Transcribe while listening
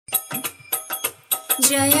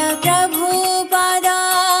Jaya Prabhupada,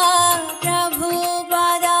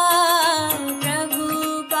 Prabhupada,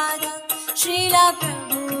 Prabhupada, Srila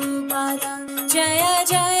Prabhupada. Jaya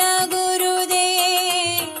Jaya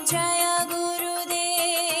Gurudev, Jaya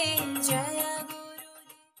Gurudev, Jaya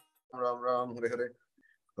Gurudev. Ram Ram Hare Hare.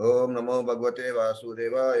 Om Namo Bhagavate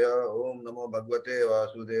Vasudevaya. Om Namo Bhagavate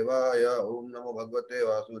Vasudevaya. Om Namo Bhagavate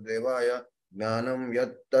Vasudevaya. Jnanam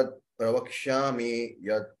yat tat pravakshami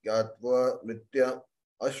yat yatva mitya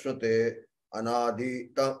ashrute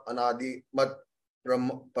anadi mat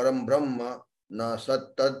param brahma na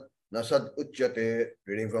sat uchyate.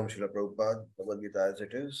 Reading from Srila Prabhupada, Bhagavad Gita as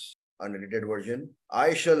it is, unedited version.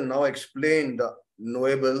 I shall now explain the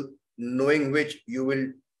knowable, knowing which you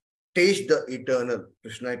will taste the eternal.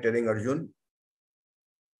 Krishna is telling Arjun,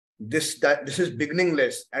 this is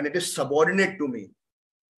beginningless and it is subordinate to me.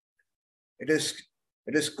 It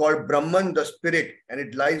is called Brahman, the spirit, and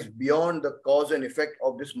it lies beyond the cause and effect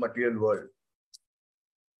of this material world.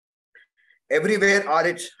 Everywhere are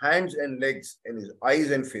its hands and legs, and his eyes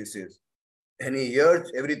and faces, and he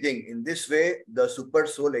hears everything. In this way, the super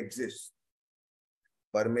soul exists.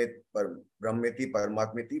 Brahmeti,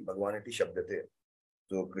 Paramatmeti, Bhagwaneti, Shabdate.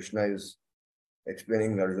 So Krishna is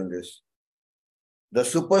explaining Arjun this. The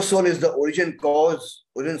super soul is the origin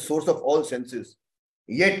source of all senses.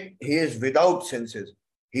 Yet he is without senses.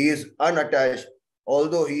 He is unattached,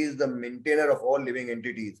 although he is the maintainer of all living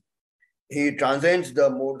entities. He transcends the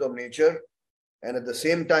modes of nature, and at the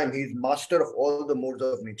same time, he is master of all the modes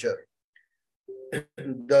of nature.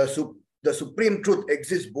 The supreme truth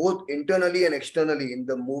exists both internally and externally, in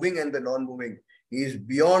the moving and the non-moving. He is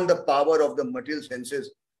beyond the power of the material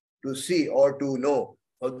senses to see or to know.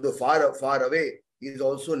 Although far away, he is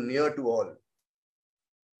also near to all.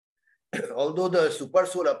 Although the super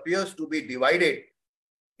soul appears to be divided,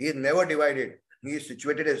 he is never divided. He is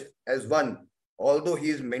situated as one. Although he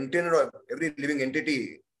is maintainer of every living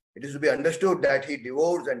entity, it is to be understood that he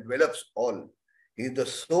devours and develops all. He is the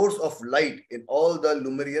source of light in all the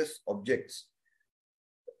luminous objects.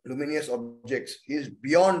 He is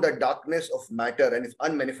beyond the darkness of matter and is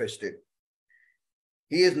unmanifested.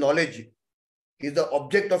 He is knowledge. He is the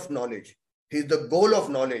object of knowledge. He is the goal of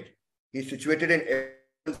knowledge. He is situated in everyone's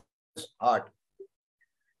heart.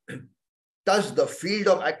 Thus, the field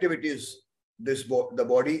of activities, the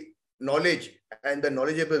body, knowledge, and the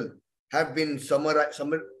knowledgeable have been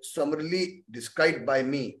summarily described by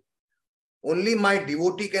me. Only my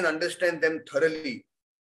devotee can understand them thoroughly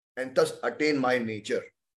and thus attain my nature.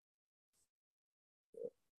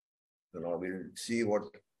 So now we'll see what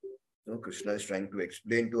Krishna is trying to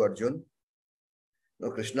explain to Arjun.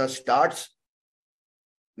 Krishna starts.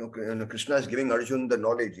 Krishna is giving Arjun the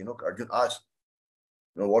knowledge. Arjun asks,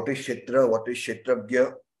 what is Kshetra? What is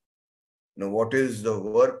Kshetragya? What is the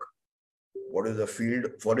work? What is the field?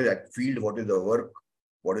 What is that field? What is the work?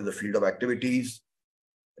 What is the field of activities?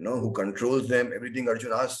 Who controls them? Everything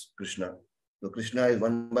Arjun asks Krishna. So Krishna is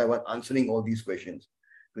one by one answering all these questions.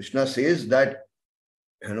 Krishna says that,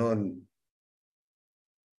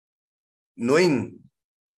 knowing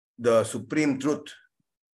the supreme truth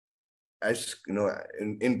as,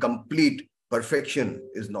 in complete perfection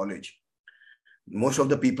is knowledge. Most of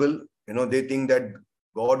the people, they think that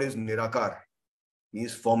God is Nirakar. He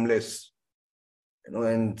is formless.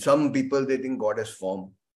 And some people, they think God has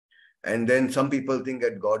form. And then some people think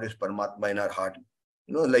that God is Paramatma in our heart.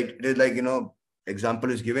 Example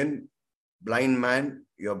is given, blind man,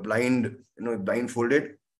 you're blind,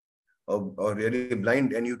 blindfolded or really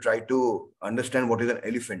blind, and you try to understand what is an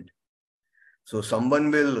elephant. So someone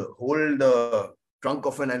will hold the trunk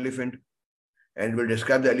of an elephant and will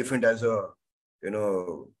describe the elephant as a,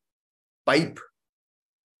 pipe.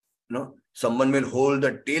 Someone will hold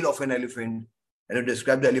the tail of an elephant and will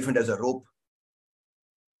describe the elephant as a rope.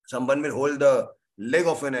 Someone will hold the leg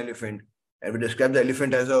of an elephant and will describe the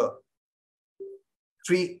elephant as a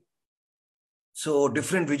tree. So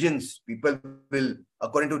different visions, people will,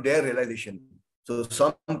 according to their realization. So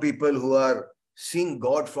some people who are seeing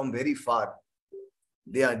God from very far,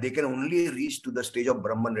 they can only reach to the stage of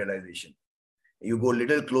Brahman realization. You go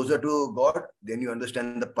little closer to God, then you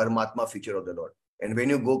understand the Paramatma feature of the Lord. And when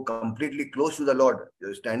you go completely close to the Lord,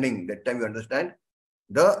 you're standing, that time you understand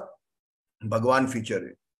the Bhagwan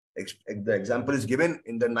feature. The example is given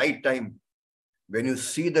in the night time. When you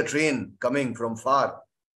see the train coming from far,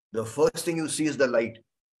 the first thing you see is the light.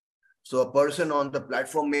 So a person on the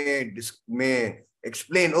platform may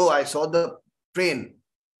explain, oh, I saw the train.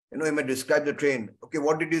 He may describe the train. Okay,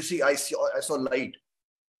 what did you see? I saw light.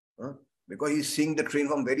 Because he's seeing the train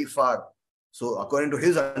from very far. So according to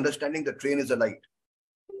his understanding, the train is a light.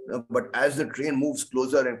 But as the train moves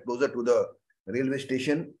closer and closer to the railway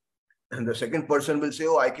station, and the second person will say,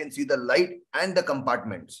 oh, I can see the light and the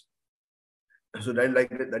compartments. So that is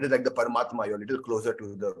like the Paramatma. You're a little closer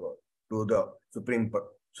to the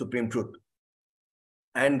supreme truth.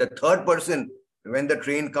 And the third person, when the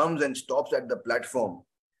train comes and stops at the platform,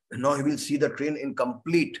 now he will see the train in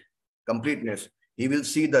completeness. He will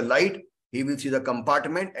see the light, he will see the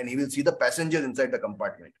compartment, and he will see the passengers inside the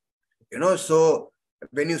compartment. So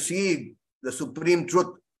when you see the supreme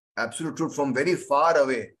truth, absolute truth from very far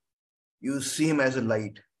away, you see him as a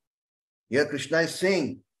light. Here Krishna is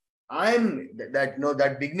saying, I am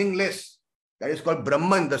that beginningless, that is called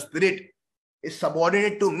Brahman, the spirit, is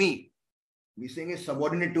subordinate to me. He's saying is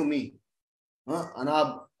subordinate to me.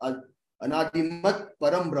 Anadimat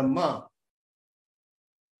Param Brahma.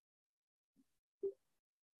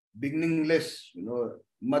 Beginningless,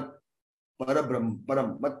 Mat Param,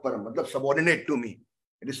 Mat Param, matlab subordinate to me.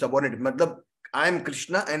 It is subordinate. Matlab, I am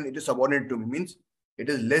Krishna and it is subordinate to me. Means it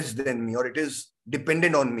is less than me or it is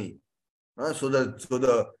dependent on me. So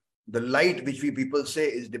the light which we people say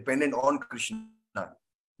is dependent on Krishna.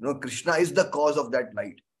 Krishna is the cause of that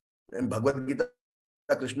light. And Bhagavad Gita,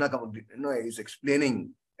 Krishna is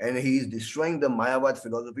explaining and he is destroying the Mayavad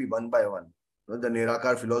philosophy one by one. The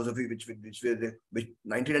Nirakar philosophy, which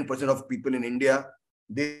 99% of people in India,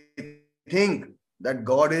 they think that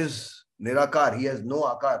God is Nirakar. He has no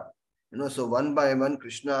Akar. So one by one,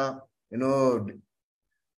 Krishna,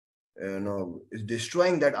 is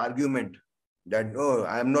destroying that argument that, no,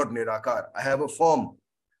 I am not Nirakar. I have a form.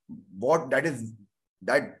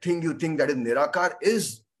 That thing you think that is Nirakar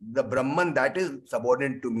is the Brahman that is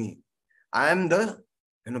subordinate to me. I am the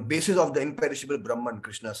basis of the imperishable Brahman,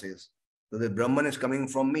 Krishna says. So the Brahman is coming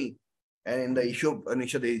from me. And in the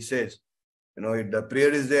Upanishad, he says, the prayer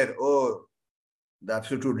is there, oh, the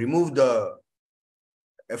Absolute Truth, remove the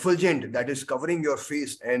effulgent that is covering your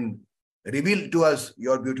face and reveal to us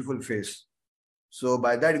your beautiful face. So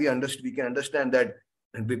by that we can understand that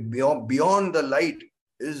beyond the light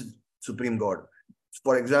is Supreme God.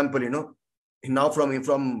 For example, now from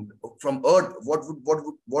Earth,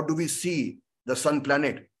 what do we see? The sun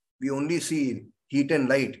planet. We only see heat and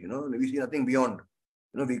light. We see nothing beyond.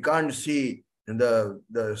 We can't see the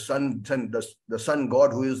sun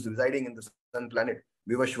God who is residing in the sun planet,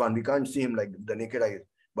 Vivashwan. We can't see him like the naked eye.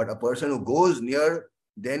 But a person who goes near,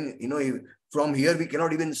 then from here we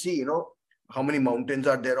cannot even see how many mountains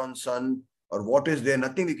are there on sun or what is there.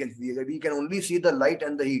 Nothing we can see. We can only see the light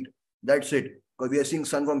and the heat. That's it. Because we are seeing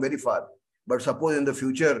sun from very far. But suppose in the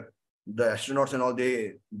future the astronauts and all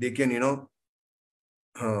they can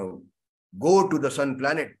go to the sun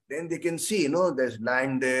planet, then they can see there's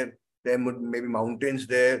land there. There may be mountains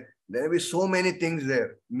there. There will be so many things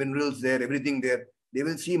there, minerals there, everything there. They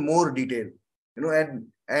will see more detail,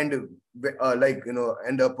 and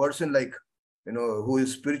a person like, who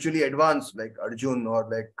is spiritually advanced, like Arjun or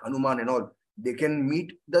like Hanuman and all, they can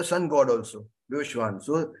meet the sun god also, Vishwan.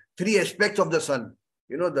 So 3 aspects of the sun,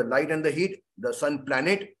 the light and the heat, the sun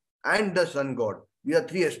planet, and the sun god. These are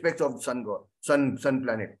 3 aspects of sun god, sun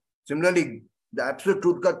planet. Similarly, the absolute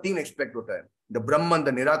truth ka 3 aspect hota hai. The Brahman,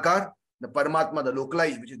 the Nirakar, the Paramatma, the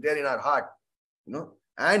localized, which is there in our heart,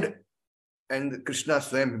 and Krishna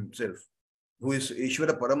Swayam himself, who is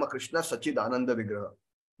Ishvara Parama Krishna Sachid Ananda Vigraha.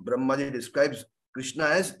 Brahmaji describes Krishna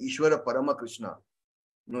as Ishvara Parama Krishna.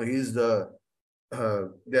 He is there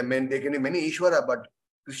can be many Ishvara, but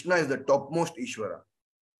Krishna is the topmost Ishvara.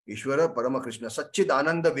 Ishvara Parama Krishna Sachid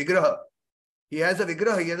Ananda Vigraha. He has a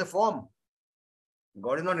Vigraha, he has a form.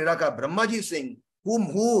 God is not Nirakar. Brahmaji is saying,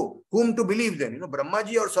 whom to believe then?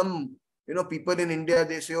 Brahmaji or some, people in India,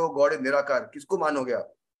 they say, oh, God is Nirakar. Kisko manoge?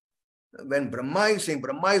 When Brahma is saying,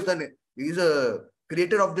 he is a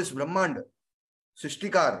creator of this Brahmand,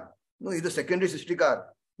 Srishtikar. No, he is a secondary Srishtikar.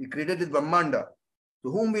 He created this Brahmanda.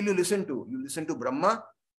 So whom will you listen to? You listen to Brahma,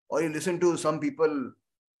 or you listen to some people,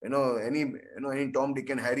 any Tom, Dick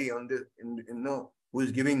and Harry on this, who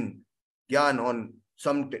is giving gyan on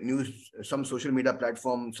some news, some social media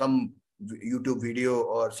platform, some YouTube video,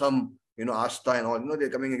 or some, Asta and all, they're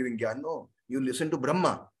coming and giving gyan. No, you listen to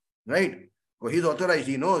Brahma, right? Well, he's authorized,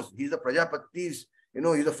 he knows, he's the Prajapatis,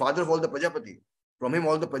 he's the father of all the Prajapati. From him,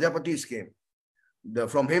 all the Prajapatis came.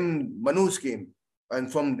 From him, Manus came.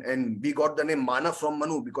 And we got the name Mana from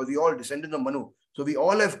Manu, because we all descended of Manu. So we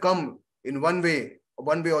all have come in one way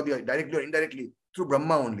or the other, directly or indirectly, through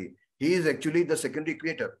Brahma only. He is actually the secondary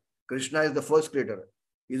creator. Krishna is the first creator.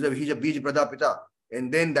 He's a Bij Pradapita.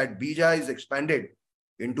 And then that Bija is expanded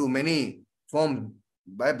into many forms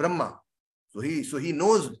by Brahma. So he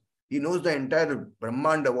knows the entire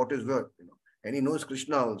Brahmanda, what is what, and he knows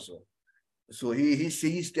Krishna also. So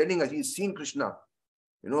he's telling us, he's seen Krishna.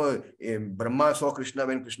 Brahma saw Krishna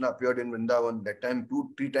when Krishna appeared in Vrindavan. That time,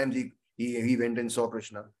 2-3 times he went and saw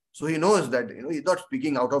Krishna. So he knows that, he's not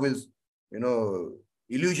speaking out of his,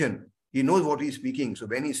 illusion. He knows what he's speaking. So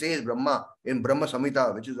when he says Brahma in Brahma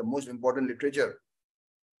Samhita, which is the most important literature,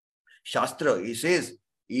 Shastra, he says,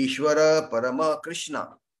 Ishvara Parama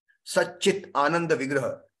Krishna, Satchit Ananda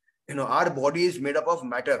Vigraha. Our body is made up of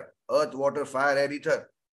matter, earth, water, fire, air, ether.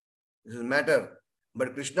 This is matter.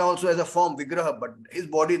 But Krishna also has a form, Vigraha, but his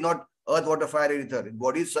body is not earth, water, fire, air, ether. His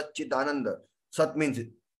body is Satchit Ananda. Sat means,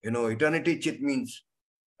 eternity, Chit means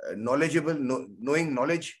knowledgeable, knowing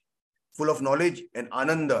knowledge, full of knowledge, and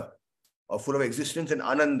Ananda, or full of existence, and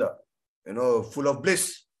Ananda, full of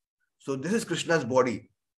bliss. So this is Krishna's body.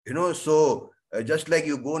 So just like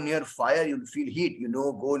you go near fire, you'll feel heat.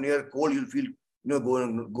 Go near cold, you'll feel,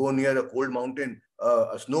 go near a cold mountain,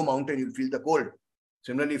 a snow mountain, you'll feel the cold.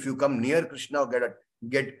 Similarly, if you come near Krishna,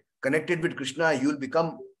 get connected with Krishna, you'll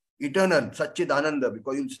become eternal, Satchit Ananda,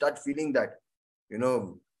 because you'll start feeling that,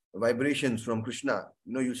 vibrations from Krishna.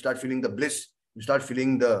 You start feeling the bliss. You start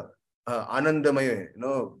feeling the Anandamaya,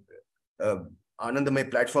 Anandamaya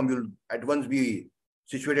platform you'll at once be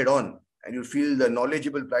situated on, and you'll feel the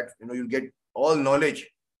knowledgeable platform. You'll get all knowledge.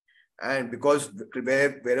 And because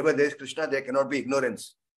wherever there is Krishna, there cannot be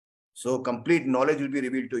ignorance. So complete knowledge will be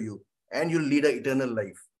revealed to you, and you'll lead an eternal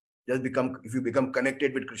life. If you become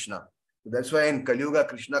connected with Krishna. So that's why in Kali Yuga,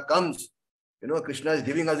 Krishna comes. Krishna is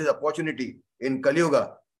giving us this opportunity in Kali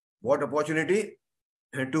Yuga. What opportunity?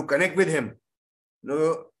 To connect with him.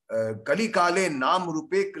 Kali Kale Nam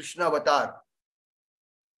Rupe Krishna Avatar.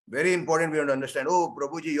 Very important we have to understand. Oh,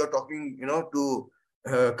 Prabhuji, you're talking, to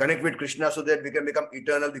connect with Krishna so that we can become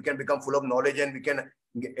eternal, we can become full of knowledge, and we can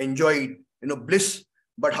enjoy, bliss.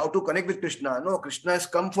 But how to connect with Krishna? No, Krishna has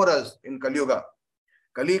come for us in Kali Yuga.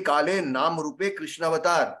 Kali Kale Nam Rupe Krishna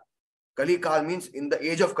Avatar. Kali Kal means in the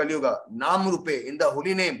age of Kali Yuga. Nam Rupe, in the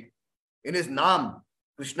holy name. In his Nam,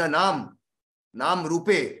 Krishna Nam. Nam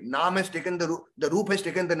Rupe. Nam has taken the Roop has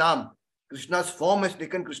taken the Nam. Krishna's form has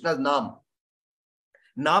taken Krishna's Nam.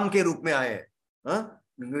 Nam ke Roop mein aaye.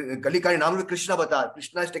 Kali Kali Nam Rupe Krishna Avatar.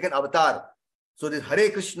 Krishna has taken avatar. So this Hare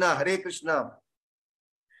Krishna,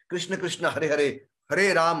 Krishna Krishna, Hare Hare,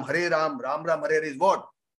 Hare Ram, Ram Ram, Hare Hare is what?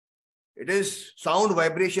 It is sound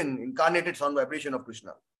vibration, incarnated sound vibration of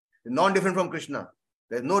Krishna. It's non-different from Krishna.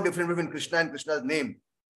 There is no difference between Krishna and Krishna's name.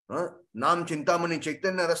 Nam Chintamani,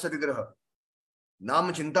 Chaitanya Rasa Vigraha.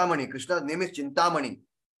 Nam Chintamani, Krishna's name is Chintamani.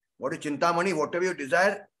 What is Chintamani? Whatever you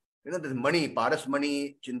desire, there's money, Paras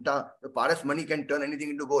money, Chinta. The Paras money can turn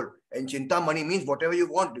anything into gold. And Chintamani means whatever you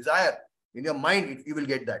want, desire. In your mind, you will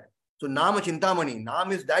get that. So Nam Chintamani.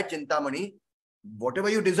 Nam is that Chintamani. Whatever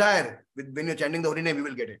you desire, when you're chanting the holy name, you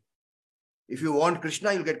will get it. If you want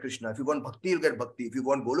Krishna, you'll get Krishna. If you want Bhakti, you'll get Bhakti. If you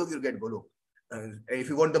want Golok, you'll get Golok. If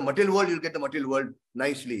you want the material world, you'll get the material world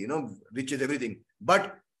nicely, riches, everything.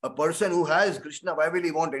 But a person who has Krishna, why will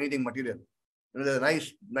he want anything material? There's a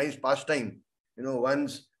nice pastime.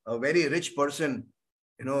 Once a very rich person,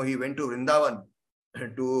 he went to Vrindavan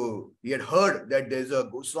he had heard that there's a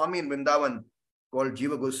Goswami in Vrindavan called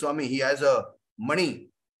Jiva Goswami. He has a money,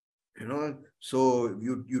 so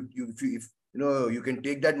you can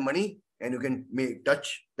take that money and you can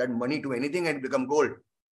touch that money to anything and become gold.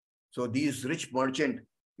 So these rich merchant,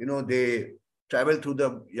 they travel through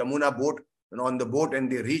the Yamuna boat, on the boat,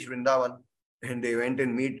 and they reached Vrindavan, and they went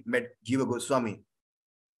and met Jiva Goswami.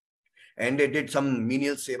 And they did some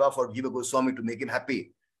menial seva for Jiva Goswami to make him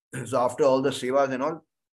happy. So after all the sevas and all,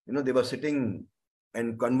 they were sitting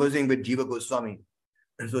and conversing with Jiva Goswami.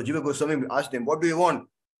 And so Jiva Goswami asked him, what do you want?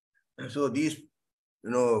 So these,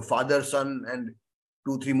 father, son, and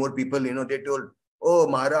 2-3 more people, they told, oh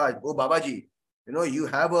Maharaj, oh Babaji, you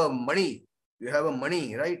have a money. You have a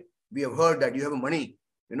money, right? We have heard that you have a money.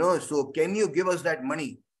 So can you give us that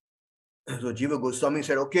money? So Jiva Goswami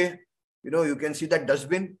said, okay, you can see that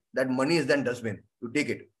dustbin. That money is that dustbin. You take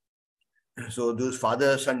it. So those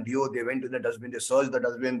father, son, duo, they went to the dustbin. They searched the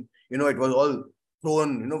dustbin. It was all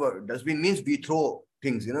thrown. Dustbin means we throw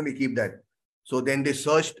things. We keep that. So then they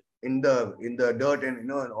searched in the dirt and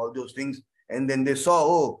and all those things. And then they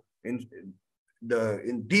saw,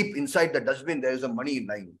 deep inside the dustbin there is a money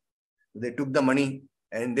lying. They took the money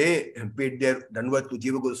and they paid their danvat to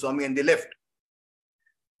Jiva Goswami and they left.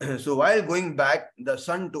 So while going back, the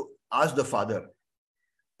son asked the father,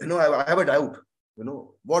 I have a doubt.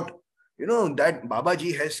 What? That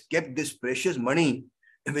Babaji has kept this precious money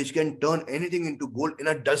which can turn anything into gold in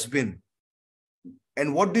a dustbin.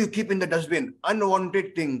 And what do you keep in the dustbin?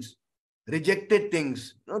 Unwanted things, rejected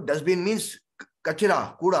things. Dustbin means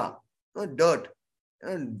kachira, kuda, dirt.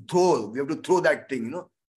 And throw. We have to throw that thing.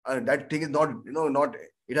 That thing is not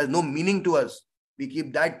It has no meaning to us. We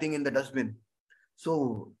keep that thing in the dustbin.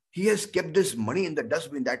 So he has kept this money in the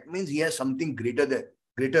dustbin. That means he has something greater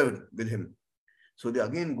with him. So they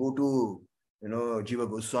again go to, Jiva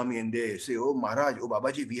Goswami, and they say, "Oh Maharaj, oh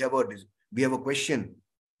Babaji, we have a question."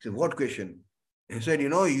 He said, "What question?" He said,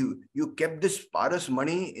 you kept this Paras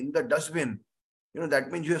money in the dustbin.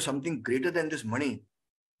 That means you have something greater than this money."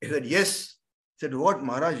 He said, "Yes." He said, "What,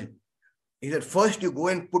 Maharaj?" He said, "First you go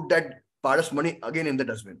and put that Paras money again in the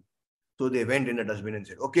dustbin." So they went in the dustbin and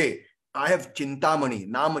said, "Okay, I have Chintamani,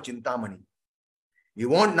 Nama Chintamani. You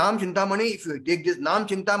want Nam Chintamani? If you take this Nam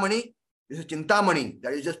Chintamani, this is Chintamani.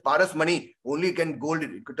 That is just Paras money. Only can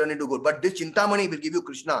turn into gold. But this Chintamani will give you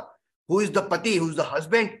Krishna, who is the Pati, who is the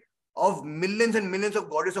husband of millions and millions of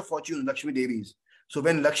goddess of fortune, Lakshmi Devis. So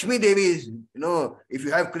when Lakshmi Devi is, if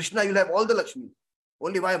you have Krishna, you'll have all the Lakshmi.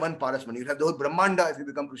 Only why one Paras money? You'll have the whole Brahmanda if you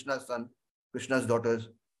become Krishna's son, Krishna's daughters.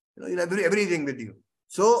 You'll have everything with you.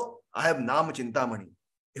 So I have Nam Chintamani.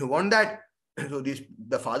 If you want that, so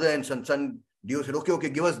the father and son Dio said, okay,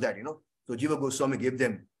 give us that, So Jiva Goswami gave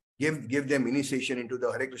them initiation into the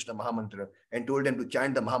Hare Krishna Mahamantra and told them to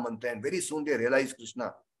chant the Mahamantra. And very soon they realized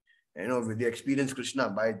Krishna. They experienced Krishna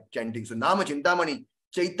by chanting. So Nama Chintamani,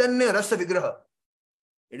 Chaitanya Rasa Vigraha.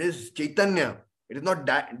 It is Chaitanya. It is not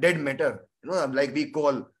dead matter. Like we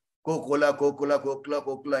call Coca-Cola,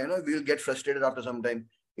 Coca-Cola. We will get frustrated after some time.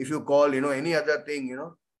 If you call, any other thing,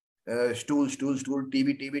 stool,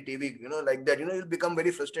 TV, like that, you'll become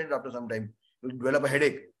very frustrated after some time. You'll develop a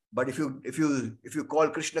headache. But if you call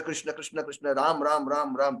Krishna, Krishna, Krishna, Krishna, Ram, Ram,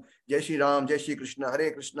 Ram, Ram, Jai Shri Krishna,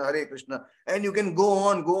 Hare Krishna, and you can go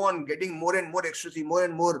on getting more and more ecstasy, more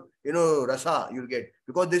and more, rasa you'll get.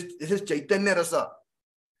 Because this is Chaitanya rasa.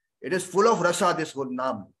 It is full of rasa, this whole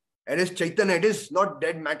Nam. And it's Chaitanya. It is not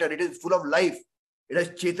dead matter. It is full of life. It has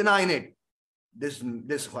Chaitana in it. This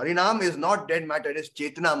Harinam is not dead matter. It is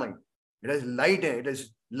Chaitana. It has light in it. It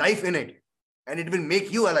has life in it. And it will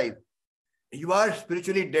make you alive. You are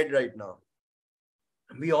spiritually dead right now.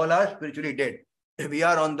 We all are spiritually dead. We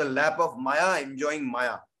are on the lap of Maya, enjoying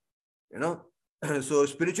Maya. So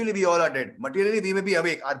spiritually we all are dead. Materially we may be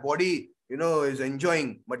awake. Our body, is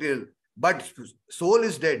enjoying material. But soul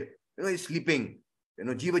is dead. Is sleeping.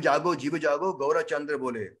 Jiva Jago, Gaura Chandra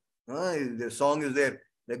Bole. The song is there.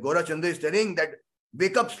 The Gaura Chandra is telling that,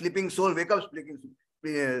 wake up, sleeping soul, wake up,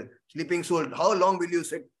 sleeping soul. How long will you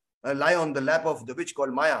lie on the lap of the witch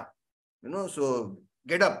called Maya? So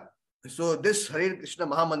get up. So this Hare Krishna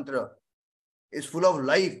Mahamantra is full of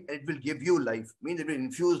life, and it will give you life. Means it will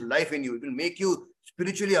infuse life in you. It will make you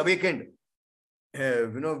spiritually awakened.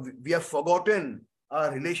 We have forgotten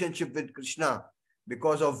our relationship with Krishna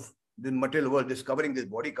because of the material world, this covering, this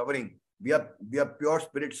body covering. We are pure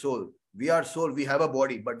spirit soul. We are soul. We have a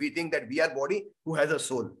body, but we think that we are body who has a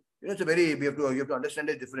soul. It's you have to understand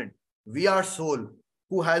it's different. We are soul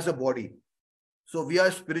who has a body. So we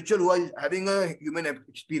are spiritual who are having a human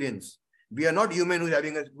experience. We are not human who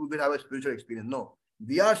will have a spiritual experience. No,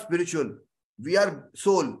 we are spiritual. We are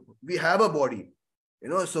soul. We have a body.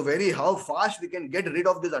 So how fast we can get rid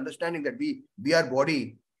of this understanding that we are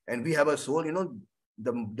body and we have a soul.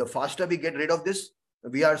 The faster we get rid of this,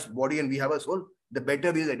 we are body and we have a soul, the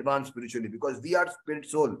better we will advance spiritually, because we are spirit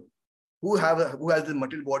soul who has the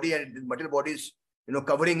material body, and the material body is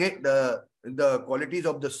covering it, the qualities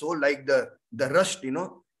of the soul, like the rust,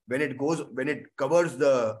 when it covers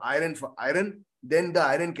the iron, then the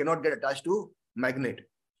iron cannot get attached to magnet.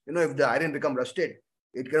 If the iron become rusted,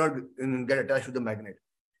 it cannot get attached to the magnet.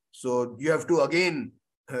 So you have to again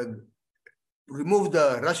remove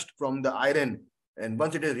the rust from the iron, and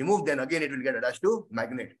once it is removed, then again it will get attached to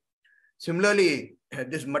magnet. Similarly,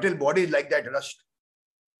 this material body is like that rust.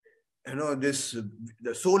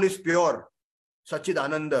 The soul is pure, Sachid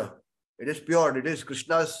Ananda. It is pure. It is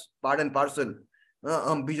Krishna's part and parcel.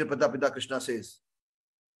 Bija Pita Krishna says,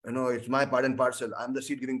 it's my part and parcel. I am the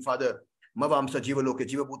seed-giving father. Mavamsa Jiva Loke,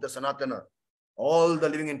 Jiva Bhuta Sanatana. All the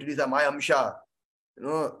living entities are my Amsha.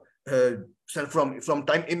 From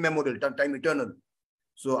time immemorial, time eternal.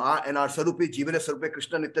 So our Sarupi, Jivana Sarupi,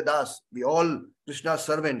 Krishna Nitya Das. We all Krishna's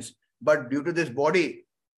servants. But due to this body,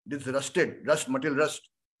 this material rust,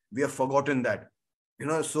 we have forgotten that.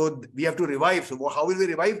 So we have to revive. So how will we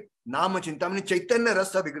revive? Nama Chintamani Chaitanya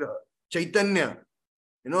Rasa Vigraha. Chaitanya.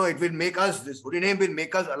 It will make us, this holy name will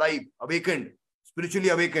make us alive, awakened, spiritually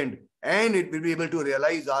awakened. And it will be able to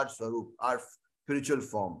realize our Sarup, our spiritual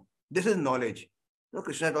form. This is knowledge.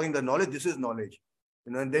 Krishna is talking the knowledge, this is knowledge.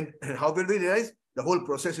 And then how will we realize? The whole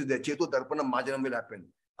process is there. Cheto Darpanam Majanam will happen.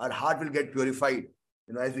 Our heart will get purified.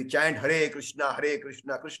 As we chant Hare Krishna,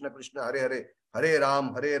 Krishna Krishna, Hare Hare, Hare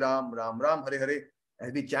Ram, Ram Ram, Hare Hare.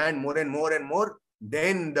 As we chant more and more and more,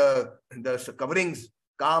 Then the coverings,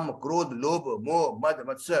 Kam, Krodh, Lobh, Moh, Mad,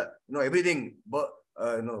 Matsya, everything,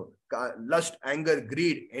 lust, anger,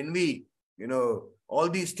 greed, envy, all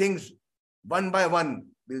these things, one by one,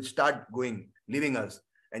 will start leaving us.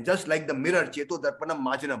 And just like the mirror, Cheto Darpanam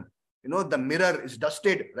Majanam, the mirror is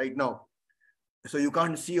dusted right now. So you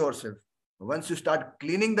can't see yourself. Once you start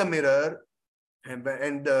cleaning the mirror and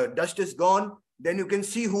the dust is gone, then you can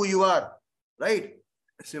see who you are, right?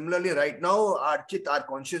 Similarly, right now, our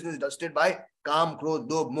consciousness is dusted by Kam, Krodh,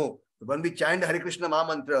 Lobh, Moh. When we chant Hare Krishna Maha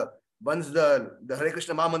Mantra, once the Hare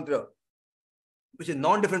Krishna Maha Mantra, which is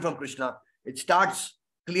non-different from Krishna, it starts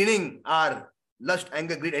cleaning our lust,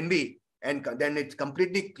 anger, greed, envy, and then it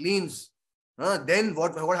completely cleans. Then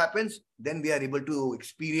what happens? Then we are able to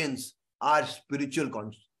experience our spiritual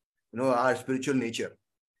our spiritual nature.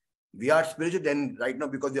 We are spiritual. Then right now,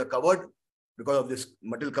 because we are covered, because of this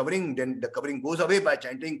material covering, then the covering goes away by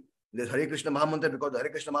chanting this Hare Krishna Maha Mantra, because the Hare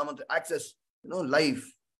Krishna Maha Mantra acts as life.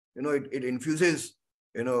 It infuses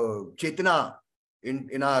Chetana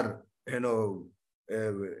in our in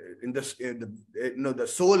the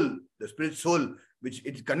soul, the spirit soul, which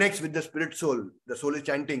it connects with the spirit soul. The soul is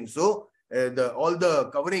chanting. So all the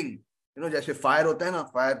covering, just fire hota hai na,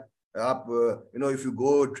 fire. If you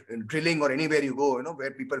go drilling or anywhere you go,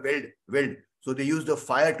 where people weld. So they use the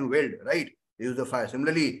fire to weld, right? They use the fire.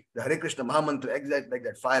 Similarly, the Hare Krishna Maha Mantra, exactly like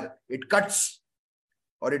that fire. It cuts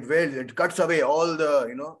or it welds. It cuts away all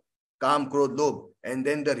the, Kam, Krodh, Lobh. And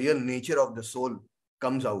then the real nature of the soul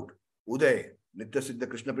comes out. Uday. Nitya Siddha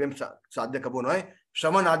Krishna Prem Sadhya Kabon hai.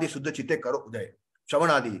 Shravan Adi Suddha Chitte Karo Uday. Shravan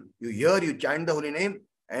Adi. You hear, you chant the holy name,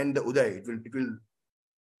 and the Uday. It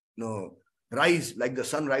will rise like the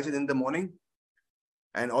sun rises in the morning,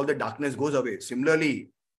 and all the darkness goes away. Similarly,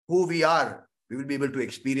 who we are, we will be able to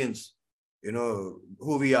experience,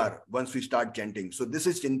 who we are once we start chanting. So this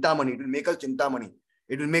is Chintamani. It will make us Chintamani.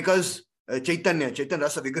 It will make us Chaitanya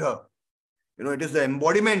Rasa Vigraha. It is the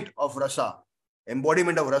embodiment of Rasa,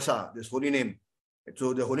 this holy name.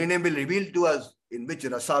 So the holy name will reveal to us in which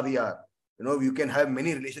Rasa we are. You can have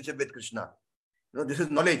many relationships with Krishna. This is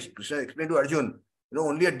knowledge. Krishna explained to Arjun.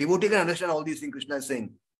 Only a devotee can understand all these things Krishna is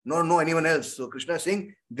saying. No anyone else. So Krishna is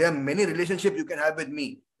saying, there are many relationships you can have with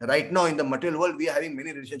me. Right now in the material world, we are having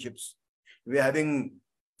many relationships. We are having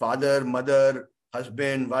father, mother,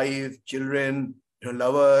 husband, wife, children,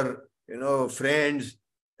 lover, friends,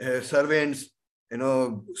 servants,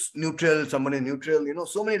 neutral, someone is neutral,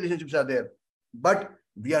 so many relationships are there. But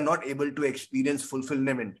we are not able to experience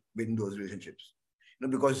fulfillment within those relationships.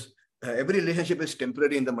 Because every relationship is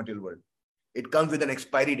temporary in the material world. It comes with an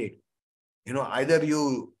expiry date. Either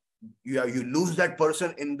you lose that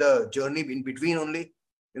person in the journey in between only.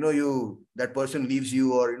 That person leaves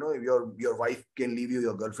you, or your wife can leave you,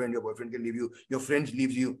 your girlfriend, your boyfriend can leave you, your friends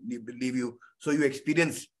leave you. So you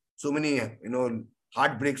experience so many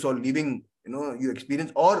heartbreaks or leaving. You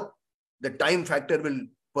experience, or the time factor will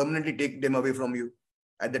permanently take them away from you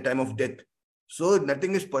at the time of death. So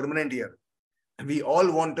nothing is permanent here. We all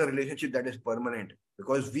want a relationship that is permanent,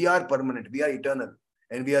 because we are permanent, we are eternal,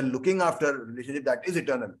 and we are looking after a relationship that is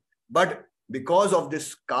eternal. But because of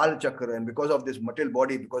this Kal Chakra and because of this material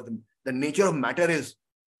body, because the nature of matter is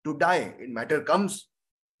to die. Matter comes,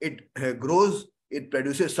 it grows, it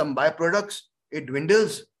produces some byproducts, it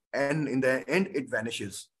dwindles, and in the end, it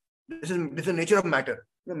vanishes. This is the nature of matter.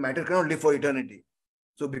 Matter cannot live for eternity.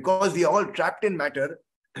 So because we are all trapped in matter,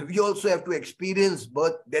 we also have to experience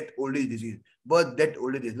birth, death, old age, disease. Birth, death,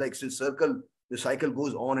 old age. Like the cycle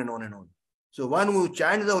goes on and on and on. So one who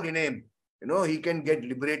chants the holy name, he can get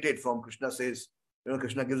liberated from, Krishna says,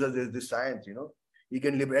 Krishna gives us this science, he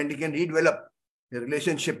can liberate, and he can redevelop the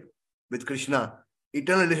relationship with Krishna,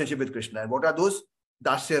 eternal relationship with Krishna. And what are those?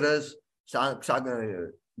 Dasyaras,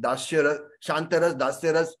 Shantaras,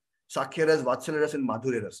 Dasyaras, Sakhyaras, Vatsalyaras, and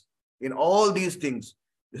Madhuryaras. In all these things,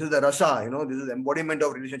 this is the rasa, this is the embodiment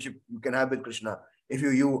of relationship you can have with Krishna. If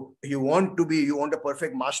you want a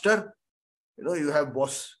perfect master, you have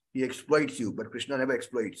boss, he exploits you, but Krishna never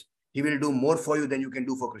exploits. He will do more for you than you can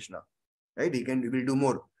do for Krishna, right? He will do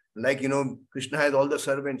more. Like, Krishna has all the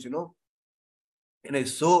servants, and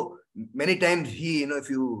so many times if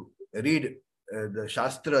you read the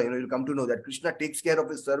Shastra, you'll come to know that Krishna takes care of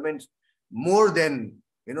his servants more than,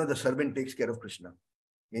 the servant takes care of Krishna.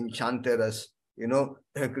 In Shantaras,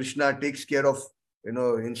 Krishna takes care of, in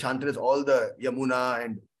Shantaras, all the Yamuna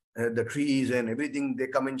and the trees and everything, they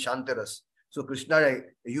come in Shantaras. So Krishna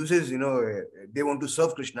uses, they want to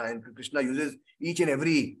serve Krishna, and Krishna uses each and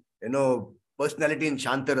every, personality in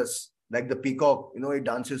Shantaras, like the peacock, it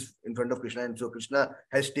dances in front of Krishna. And so Krishna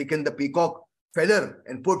has taken the peacock feather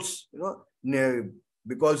and puts,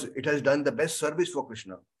 because it has done the best service for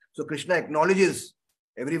Krishna. So Krishna acknowledges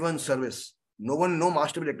everyone's service. No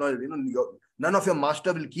master will acknowledge. None of your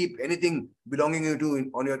master will keep anything belonging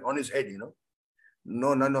to on his head.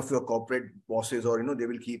 No, none of your corporate bosses or they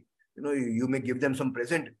will keep. You may give them some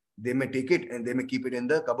present. They may take it and they may keep it in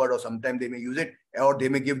the cupboard, or sometimes they may use it, or they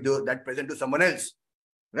may give that present to someone else,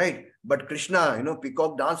 right? But Krishna,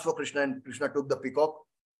 peacock danced for Krishna, and Krishna took the peacock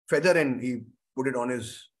feather and he put it on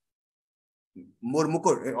his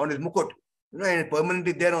mukut, and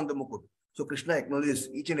permanently there on the mukut. So Krishna acknowledges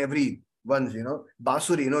each and every one's,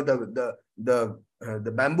 Basuri, the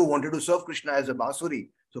bamboo wanted to serve Krishna as a Basuri.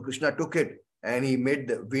 So Krishna took it and he made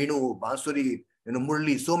the Venu, Basuri,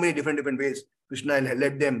 Murli, so many different ways. Krishna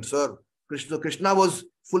let them serve. Krishna was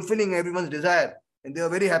fulfilling everyone's desire, and they were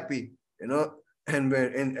very happy, And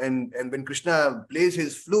when Krishna plays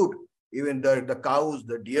his flute, even the cows,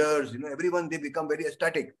 the deers, everyone, they become very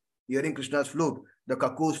ecstatic hearing Krishna's flute. The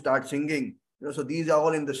cuckoos start singing. So these are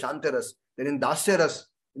all in the Shantaras. Then in Dasyaras,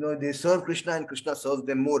 they serve Krishna and Krishna serves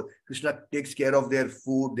them more. Krishna takes care of their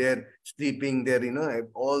food, their sleeping, their,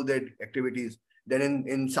 all their activities. Then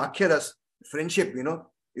in Sakhyaras, friendship,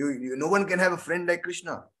 no one can have a friend like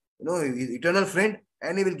Krishna. He's eternal friend,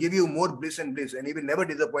 and he will give you more bliss, and he will never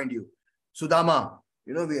disappoint you. Sudama,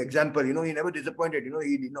 the example, he never disappointed.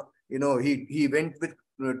 He went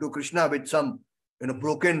to Krishna with some,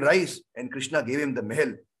 broken rice, and Krishna gave him the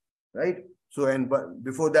mahal, right? So, and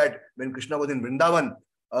before that, when Krishna was in Vrindavan,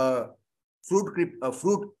 fruit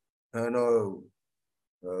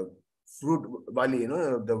wali,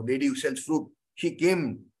 the lady who sells fruit, she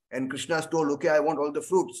came and Krishna told, okay, I want all the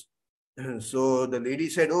fruits. So the lady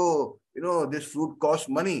said, oh, this fruit costs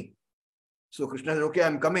money. So Krishna said, okay,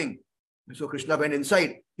 I'm coming. So Krishna went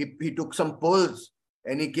inside. He took some pearls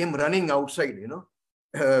and he came running outside,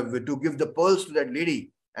 to give the pearls to that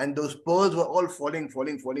lady. And those pearls were all falling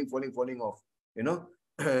off,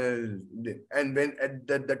 and when at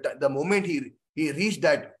the moment he reached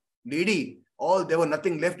that lady, there was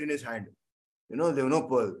nothing left in his hand. There were no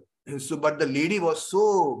pearls. So, but the lady was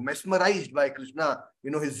so mesmerized by Krishna,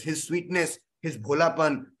 his sweetness, his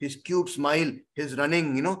bholapan, his cute smile, his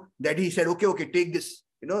running, that he said, okay, take this.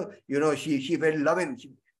 She fell in love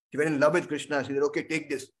she fell in love with Krishna. She said, okay, take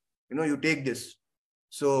this. You take this.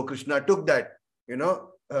 So Krishna took that,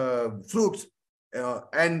 fruits,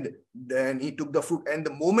 and then he took the fruit. And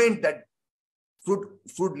the moment that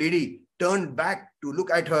fruit lady turned back to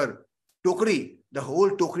look at her tokri, the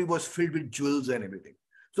whole tokri was filled with jewels and everything.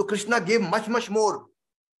 So Krishna gave much more.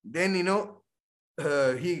 Then,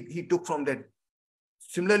 he took from that.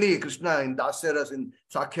 Similarly, Krishna in Dasyaras, in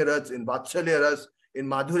Sakhyaras, in Vatsalyaras, in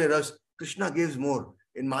Madhuryaras, Krishna gives more.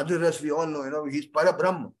 In Madhuryaras, we all know, he's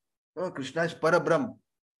Parabrahm. Krishna is Parabrahm.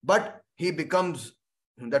 But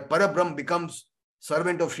that Parabrahm becomes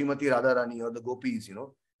servant of Srimati Radharani or the gopis,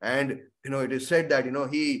 And, it is said that,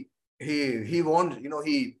 he wants,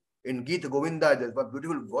 in Gita Govinda, there's a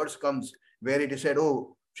beautiful verse comes where it is said,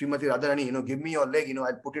 oh, Srimati Radharani, give me your leg,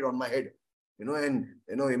 I'll put it on my head. And,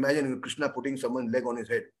 imagine Krishna putting someone's leg on his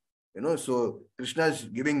head. So Krishna is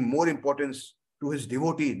giving more importance to his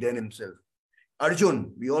devotee than himself.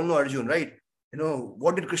 Arjun, we all know Arjun, right?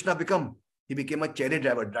 What did Krishna become? He became a chariot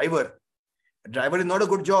driver. A driver is not a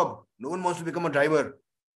good job. No one wants to become a driver.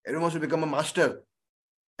 Everyone wants to become a master.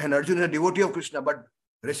 And Arjun is a devotee of Krishna, but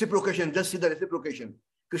reciprocation, just see the reciprocation.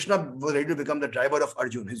 Krishna was ready to become the driver of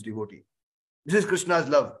Arjun, his devotee. This is Krishna's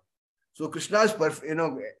love. So Krishna is perfect.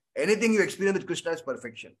 Anything you experience with Krishna is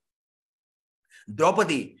perfection.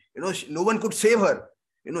 Draupadi, no one could save her.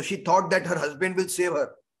 She thought that her husband will save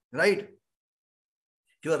her, right?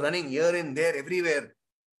 She was running here and there, everywhere,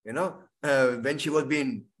 when she was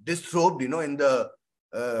being disrobed, in the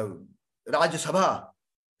Rajya Sabha.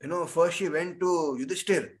 First she went to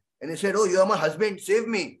Yudhishthir and he said, oh, you are my husband, save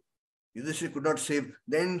me. Yudhishthir could not save.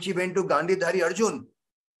 Then she went to Gandhidhari Arjun.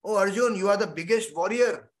 Oh, Arjun, you are the biggest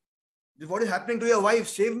warrior. What is happening to your wife?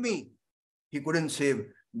 Save me. He couldn't save.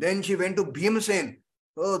 Then she went to Bhimsen.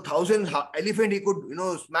 Oh, 1,000 elephant he could,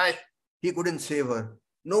 smash. He couldn't save her.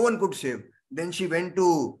 No one could save. Then she went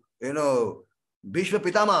to, Bhishma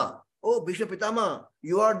Pitama. Oh, Bhishma Pitama,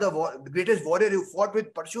 you are the greatest warrior who fought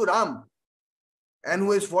with Parshuram and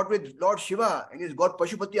who has fought with Lord Shiva and he's got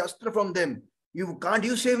Pashupati Astra from them. Can't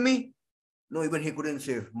you save me? No, even he couldn't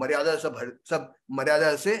save. Maryada sab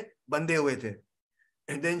Maryada se bande hue the.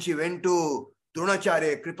 And then she went to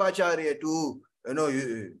Dronacharya, Kripacharya, to,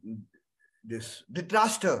 this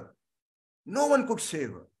Dhritarashtra. No one could save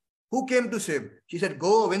her. Who came to save? She said,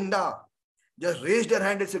 Govinda. Just raised her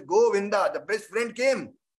hand and said, Govinda. The best friend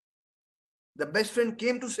came. The best friend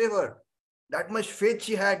came to save her. That much faith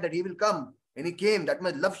she had that he will come. And he came, that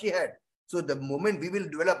much love she had. So the moment we will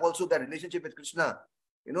develop also that relationship with Krishna,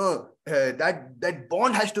 that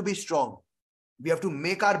bond has to be strong. We have to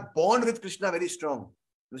make our bond with Krishna very strong.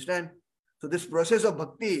 Understand? So this process of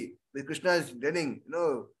bhakti, with Krishna is learning,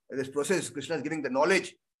 this process, Krishna is giving the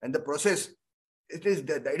knowledge, and the process, it is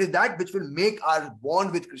that which will make our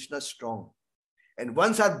bond with Krishna strong. And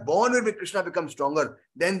once our bond with Krishna becomes stronger,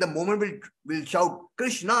 then the moment we'll shout,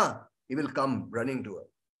 Krishna, he will come running to us.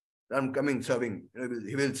 I'm coming serving.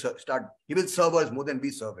 He will serve us more than we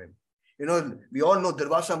serve him. We all know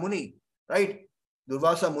Durvasa Muni, right?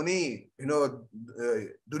 Durvasa Muni,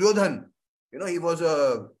 Duryodhan, he was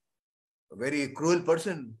a very cruel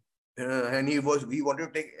person. And he wanted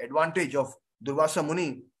to take advantage of Durvasa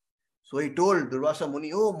Muni. So he told Durvasa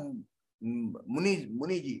Muni, oh,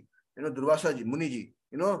 Muniji, Durvasa Muniji,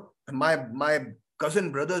 my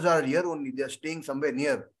cousin brothers are here only. They are staying somewhere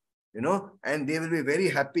near, and they will be very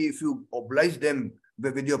happy if you oblige them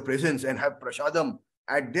with your presence and have prasadam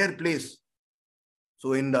at their place.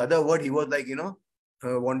 So in the other word, he was like,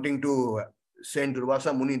 wanting to send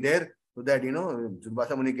Durvasa Muni there so that,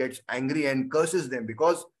 Durvasa Muni gets angry and curses them,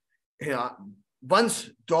 because once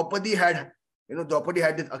Draupadi had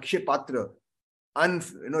this Akshay Patra,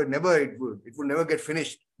 it would never get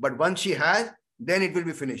finished. But once she has, then it will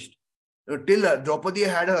be finished. Till Draupadi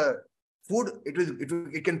had her food,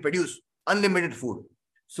 it can produce unlimited food.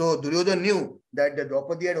 So Duryodhan knew that the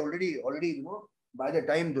Draupadi had already, by the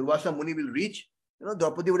time Durvasa Muni will reach,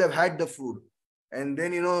 Draupadi would have had the food. And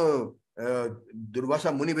then,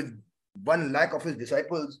 Durvasa Muni with 1 lakh of his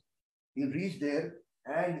disciples, he'll reach there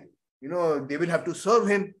and, they will have to serve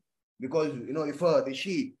him, because, if a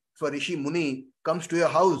Rishi Muni comes to your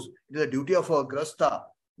house, it is a duty of a Grasta,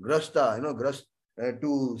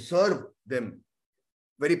 to serve them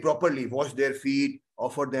very properly, wash their feet,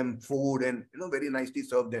 offer them food, and, very nicely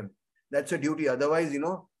serve them. That's a duty. Otherwise,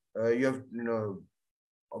 you have,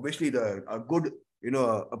 obviously a good,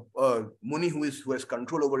 a Muni who has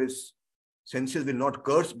control over his senses will not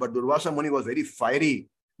curse, but Durvasa Muni was very fiery,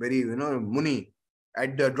 very, Muni.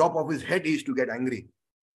 At the drop of his head, he used to get angry.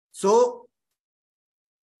 So,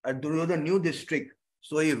 Duryodhan knew this trick.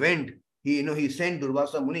 So he went, he sent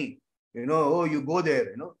Durvasa Muni, oh, you go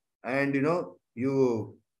there, and,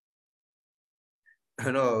 you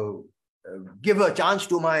give a chance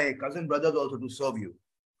to my cousin brothers also to serve you.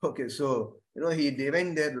 Okay, so, they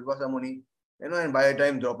went there, Durvasa Muni, and by the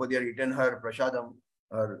time Draupadi had eaten her prasadam,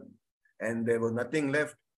 and there was nothing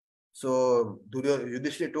left. So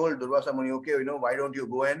Yudhishthira told Durvasa Muni, okay, why don't you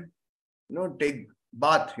go and, take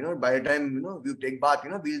bath, by the time, you take bath,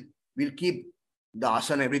 we'll keep the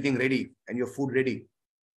asana, everything ready, and your food ready.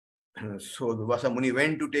 So Durvasa Muni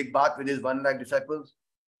went to take bath with his 1 lakh disciples.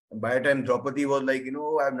 And by the time Draupadi was like,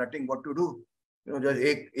 I have nothing what to do. Just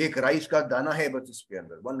ek rice ka dana hai bas iske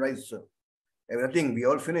andar. 1 rice, everything, we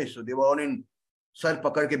all finished. So they were all in sar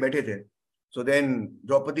pakad ke baithe the. So then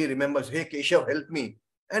Draupadi remembers, hey Keshav, help me.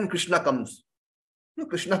 And Krishna comes.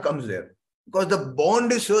 Krishna comes there. Because the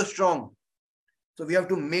bond is so strong. So we have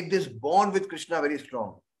to make this bond with Krishna very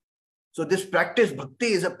strong. So this practice, bhakti,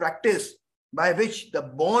 is a practice by which the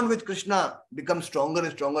bond with Krishna becomes stronger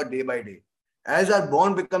and stronger day by day. As our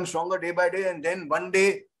bond becomes stronger day by day, and then one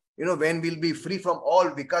day, when we'll be free from all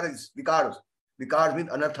vikars means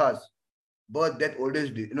anarthas, birth, death, old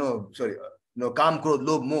age, kam, krodh,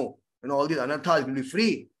 lobh, moh, all these anarthas will be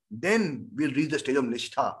free. Then we'll reach the stage of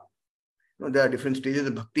nishtha. There are different stages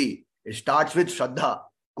of bhakti. It starts with Shraddha,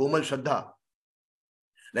 Komal Shraddha.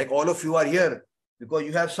 Like all of you are here because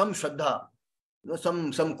you have some Shraddha,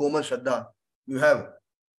 some Komal Shraddha. You have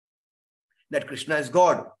that Krishna is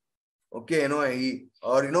God. Okay, or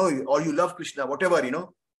you love Krishna, whatever,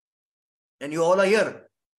 and you all are here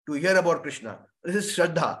to hear about Krishna. This is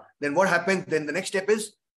Shraddha. Then what happens? Then the next step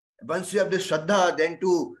is, once you have this Shraddha, then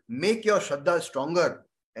to make your Shraddha stronger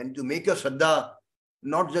and to make your Shraddha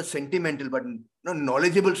not just sentimental, but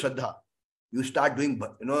knowledgeable Shraddha, you start doing,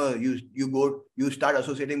 you start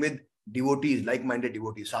associating with devotees, like-minded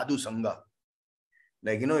devotees, sadhu sangha.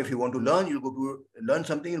 Like, if you want to learn, you'll go to learn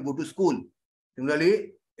something, you'll go to school.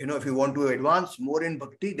 Similarly, if you want to advance more in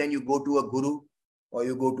bhakti, then you go to a guru or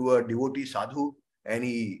you go to a devotee sadhu, and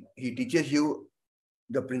he teaches you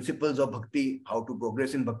the principles of bhakti, how to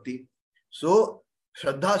progress in bhakti. So,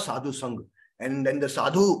 Shraddha Sadhu Sangha. And then the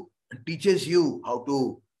sadhu teaches you how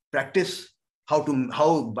to practice, how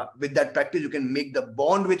with that practice you can make the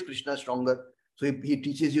bond with Krishna stronger. So he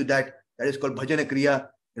teaches you that is called Bhajana Kriya,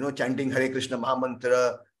 chanting Hare Krishna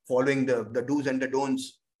Mahamantra, following the do's and the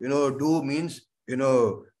don'ts. Do means, get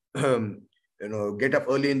up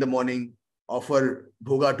early in the morning, offer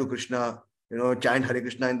bhoga to Krishna, chant Hare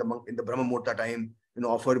Krishna in the Brahma Muhurta time,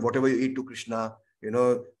 offer whatever you eat to Krishna,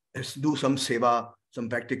 do some seva, some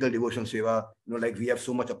practical devotion seva, like we have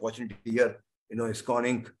so much opportunity here,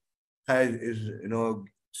 Iskconinc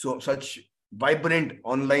such vibrant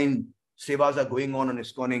online sevas are going on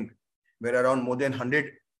Iskconinc, where around more than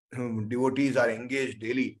 100 devotees are engaged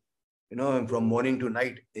daily, from morning to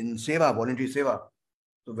night in seva, voluntary seva.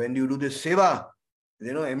 So when you do this seva,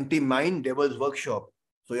 empty mind, devil's workshop.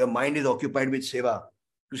 So your mind is occupied with seva,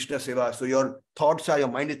 Krishna seva. So your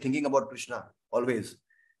mind is thinking about Krishna always,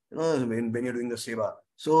 when you're doing the seva.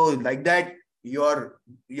 So like that, your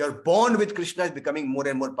bond with Krishna is becoming more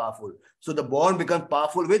and more powerful. So the bond becomes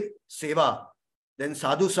powerful with seva. Then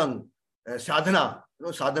sadhu sang, sadhana,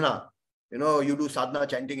 sadhana. You do sadhana,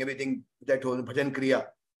 chanting everything, that whole bhajan kriya,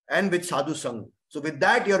 and with sadhu sang. So with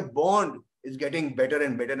that, your bond is getting better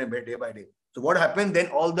and better and better day by day. So what happens then?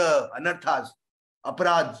 All the anarthas,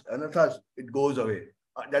 anarthas, it goes away.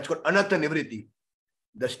 That's called anartha nivriti.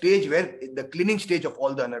 The stage where, the cleaning stage of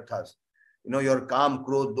all the anarthas. Your kam,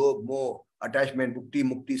 krodh, dobh, moh, attachment, bhukti,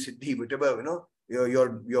 mukti, siddhi, whatever,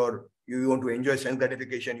 you want to enjoy sense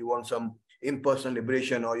gratification, you want some impersonal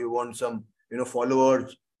liberation, or you want some,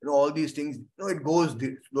 followers, all these things, it goes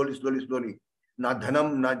slowly. Na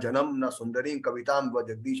dhanam, na janam, na sundarim, kavitam, va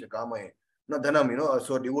jagdish kamaye. Na dhanam,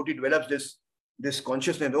 so devotee develops this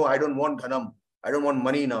consciousness. I don't want dhanam. I don't want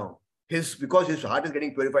money now. Because his heart is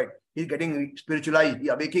getting purified. He's getting spiritualized.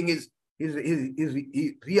 He's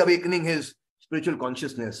reawakening his spiritual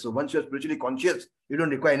consciousness. So once you're spiritually conscious, you don't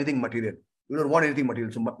require anything material. You don't want anything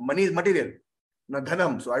material. So money is material. Na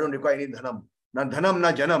dhanam. So I don't require any dhanam. Na dhanam,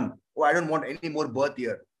 na janam. I don't want any more birth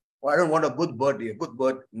here. I don't want a good birth here. Good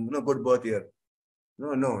birth here.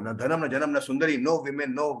 No. Na dhanam, na janam, na sundari. No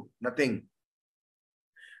women, no nothing.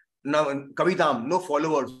 Now, kavitam, no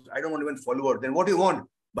followers. I don't want even followers. Then what do you want?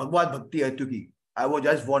 Bhagavad Bhakti Aituki. I would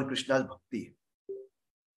just want Krishna's Bhakti.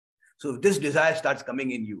 So this desire starts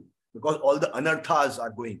coming in you, because all the anarthas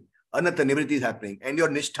are going. Anartha nivriti is happening. And your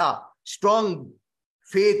nishtha, strong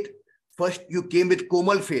faith. First you came with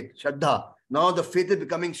komal faith, shraddha. Now the faith is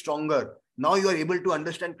becoming stronger. Now you are able to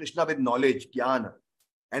understand Krishna with knowledge, jnana.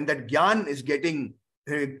 And that jnana is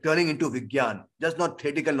turning into vigyan. Just not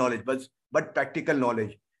theoretical knowledge, but practical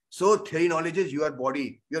knowledge. So theory knowledge is your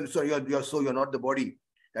body. Your soul, you're not the body.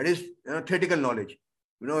 That is theoretical knowledge.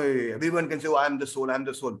 Everyone can say, I am the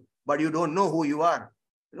soul. But you don't know who you are.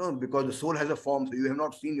 Because the soul has a form, so you have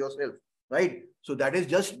not seen yourself. Right? So that is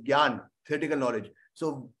just jnana, theoretical knowledge.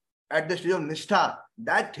 So at the stage of nishtha,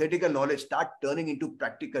 that theoretical knowledge starts turning into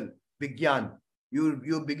practical vigyan.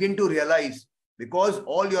 You begin to realize, because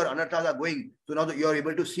all your anarthas are going, so now you are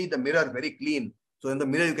able to see the mirror very clean. So in the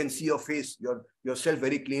mirror, you can see your face, yourself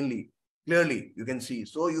very clearly you can see.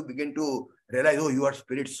 So you begin to realize, you are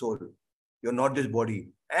spirit soul. You're not this body.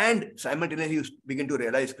 And simultaneously, you begin to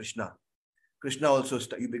realize Krishna. Krishna also,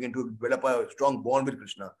 you begin to develop a strong bond with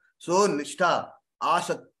Krishna. So nishtha,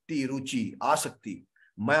 asakti, ruchi, asakti,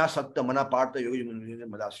 maya sakta, mana partha, yogi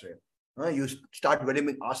madashraya. You start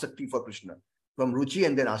developing asakti for Krishna. From ruchi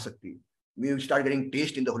and then asakti. You start getting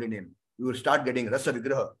taste in the holy name. You will start getting rasa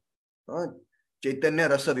vigraha. Chaitanya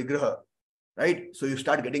rasa vigraha. Right? So you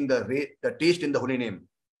start getting the taste in the holy name.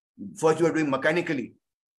 First you are doing mechanically.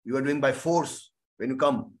 You are doing by force. When you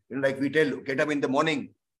come, like we tell, get up in the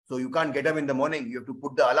morning. So you can't get up in the morning. You have to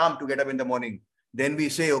put the alarm to get up in the morning. Then we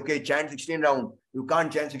say, okay, chant 16 rounds. You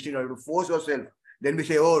can't chant 16 rounds. You have to force yourself. Then we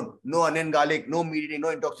say, no onion garlic, no meat eating, no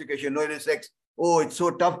intoxication, no sex. It's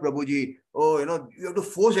so tough, Prabhuji. You have to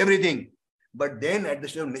force everything. But then at the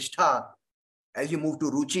stage of nishtha, as you move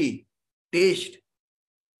to ruchi, taste,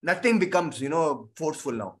 nothing becomes,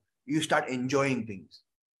 forceful now. You start enjoying things.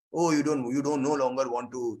 You don't no longer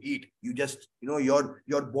want to eat. You just,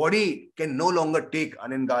 your body can no longer take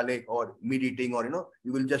onion garlic or meat eating, or,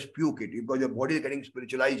 you will just puke it, because your body is getting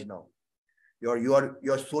spiritualized now.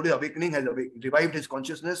 Your soul is awakening, has revived his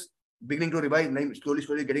consciousness, beginning to revive,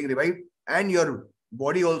 slowly getting revived. And your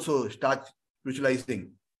body also starts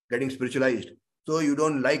spiritualizing, getting spiritualized. So you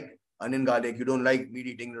don't like onion garlic, you don't like meat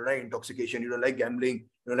eating, you don't like intoxication, you don't like gambling,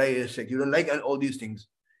 you don't like sex, you don't like all these things.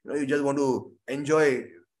 You just want to enjoy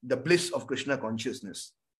the bliss of Krishna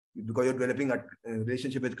consciousness, because you're developing a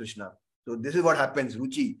relationship with Krishna. So this is what happens,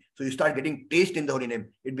 ruchi. So you start getting taste in the holy name.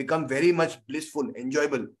 It becomes very much blissful,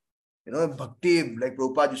 enjoyable. Bhakti, like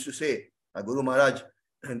Prabhupada used to say, Guru Maharaj,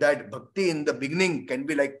 that bhakti in the beginning can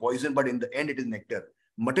be like poison, but in the end it is nectar.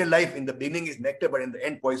 Material life in the beginning is nectar, but in the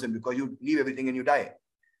end poison, because you leave everything and you die.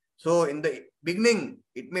 So in the beginning,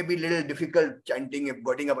 it may be a little difficult chanting,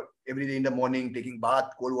 getting up every day in the morning, taking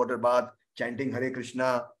bath, cold water bath, chanting Hare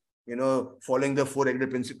Krishna, following the 4 regular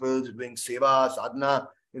principles, doing seva, sadhana,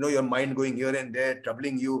 your mind going here and there,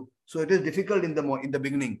 troubling you. So it is difficult in the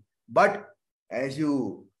beginning. But as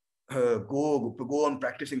you go on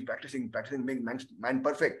practicing, make man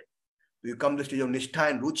perfect. So you come to the stage of nishtha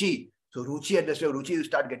and ruchi. So ruchi, at the stage of ruchi, you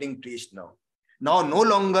start getting taste now. Now no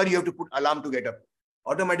longer you have to put alarm to get up.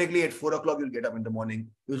 Automatically at 4 o'clock you'll get up in the morning.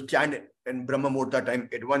 You'll chant in Brahma Muhurta time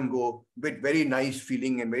at one go with very nice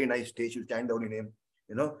feeling and very nice taste. You'll chant the holy name.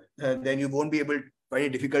 Then you won't be able to find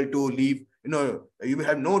it difficult to leave. You will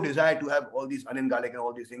have no desire to have all these onion, garlic and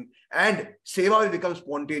all these things. And seva will become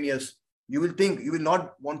spontaneous. You will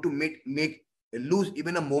not want to lose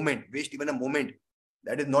even a moment, waste even a moment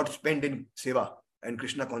that is not spent in seva and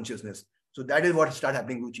Krishna consciousness. So that is what starts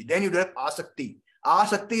happening, ruchi. Then you have asakti.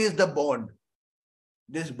 Asakti is the bond.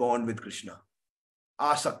 This bond with Krishna.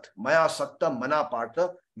 Asakt. Maya sakta mana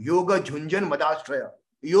partha yoga jhunjan madashraya.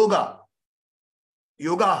 Yoga.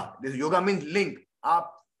 This yoga means link.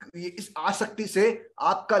 इस आसक्ति से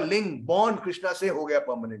आपका link bond Krishna से हो गया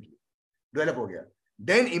permanently, develop हो गया.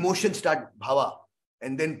 Then emotions start bhava,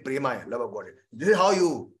 and then prema, love of God. This is how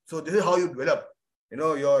you develop,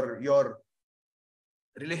 your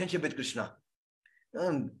relationship with Krishna.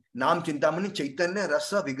 Naam Chintamani Chaitanya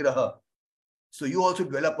Rasa Vigraha. So you also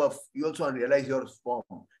you also realize your form,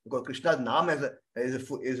 because Krishna's naam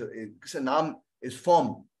Krishna's naam is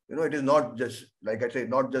form. It is not just, like I said,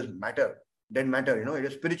 not just dead matter. It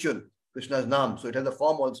is spiritual. Krishna's naam, so it has a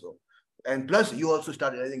form also. And plus, you also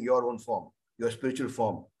start realizing your own form, your spiritual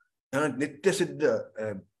form. Nitya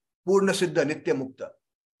Siddha, Purna Siddha, Nitya Mukta.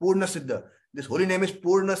 Purna Siddha. This holy name is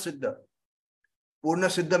Purna Siddha. Purna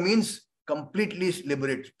Siddha means completely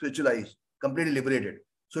liberated, spiritualized, completely liberated.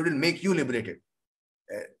 So it will make you liberated.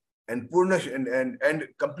 And Purna and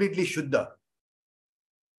completely Shuddha.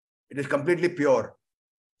 It is completely pure.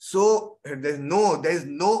 So there is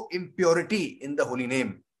no impurity in the holy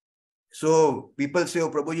name. So people say, oh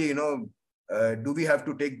Prabhuji, do we have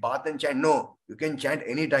to take bath and chant? No, you can chant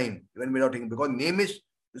anytime, even without taking, because name is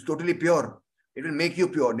totally pure. It will make you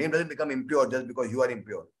pure. Name doesn't become impure just because you are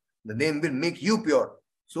impure. The name will make you pure.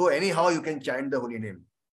 So anyhow, you can chant the holy name.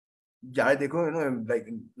 Like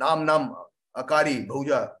Nam, Akari,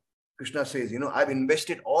 Bhuja, Krishna says, I've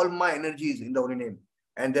invested all my energies in the holy name,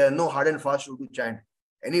 and there are no hard and fast rule to chant.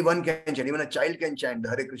 Anyone can chant, even a child can chant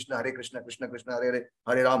Hare Krishna, Krishna Krishna, Hare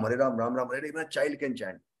Ram, Ram Ram, Hare. Even a child can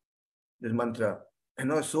chant this mantra.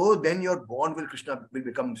 So then your bond with Krishna will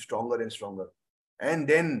become stronger and stronger. And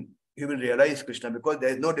then you will realize Krishna, because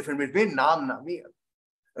there is no difference between Nam, Nami.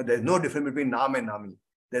 There is no difference between Nam and Nami.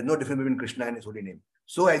 There is no difference between Krishna and his holy name.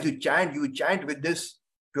 So as you chant with this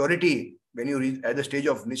purity. When you reach at the stage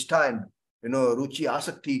of Nishtha and Ruchi,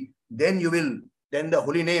 Asakti, then the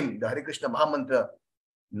holy name, the Hare Krishna Mahamantra,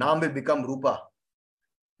 Naam will become Rupa.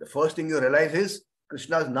 The first thing you realize is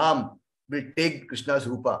Krishna's Naam will take Krishna's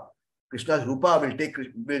Rupa. Krishna's Rupa will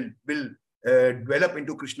develop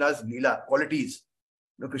into Krishna's Leela qualities,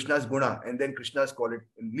 Krishna's Guna, and then Krishna's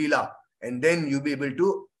Leela, and then you'll be able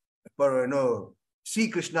to see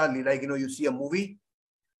Krishna Leela, like you see a movie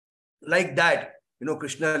like that.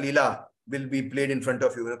 Krishna Leela will be played in front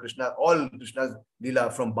of you. All Krishna's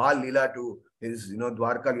Leela, from Bal Leela to his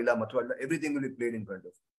Dwarka Leela, Mathura Leela, everything will be played in front of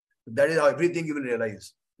you. That is how everything you will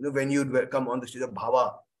realize. When you come on the stage of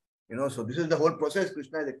Bhava. So this is the whole process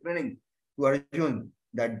Krishna is explaining to Arjun,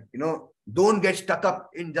 that don't get stuck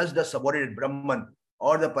up in just the subordinate Brahman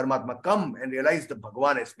or the Paramatma. Come and realize the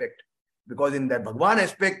Bhagwan aspect, because in that Bhagwan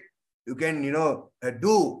aspect you can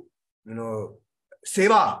do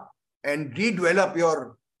seva and redevelop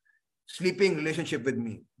your sleeping relationship with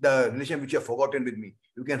me, the relationship which you have forgotten with me.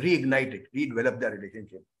 You can reignite it, redevelop that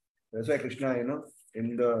relationship. That's why Krishna,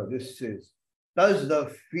 this says, thus the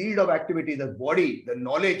field of activity, the body, the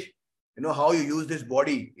knowledge, how you use this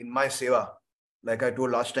body in my seva. Like I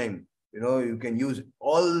told last time, you can use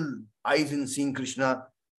all eyes in seeing Krishna,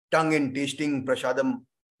 tongue in tasting prasadam,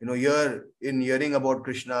 ear in hearing about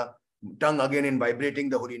Krishna, tongue again in vibrating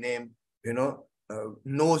the holy name,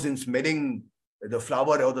 nose in smelling the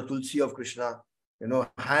flower or the tulsi of Krishna,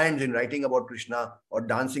 hands in writing about Krishna, or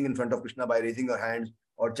dancing in front of Krishna by raising your hands,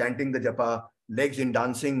 or chanting the japa, legs in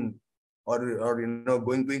dancing, or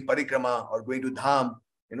going parikrama, or going to dham,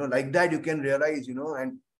 like that you can realize,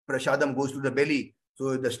 and prasadam goes to the belly,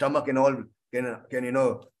 so the stomach and all can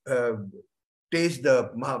taste the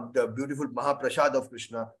beautiful Mahaprasad of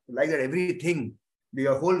Krishna. Like that, everything,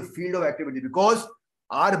 your whole field of activity, because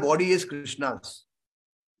our body is Krishna's.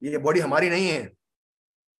 ये body हमारी नहीं है.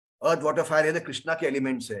 Earth water fire है कृष्णा के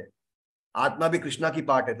elements है. आत्मा भी कृष्णा की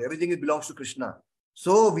पार्ट है. Everything belongs to Krishna.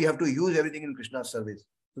 So we have to use everything in Krishna's service.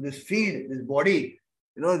 So this field, this body,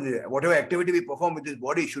 whatever activity we perform with this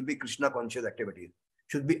body should be Krishna conscious activities.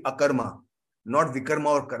 Should be akarma, not vikarma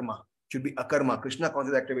or karma. Should be akarma, Krishna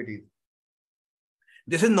conscious activities.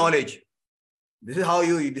 This is knowledge. This is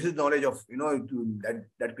this is knowledge of,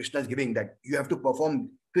 that Krishna is giving, that you have to perform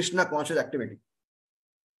Krishna conscious activity.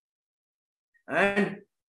 And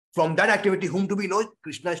from that activity, whom to be known?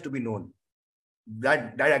 Krishna is to be known.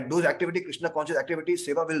 Those activities, Krishna conscious activities,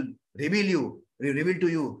 seva will reveal to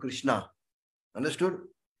you Krishna. Understood?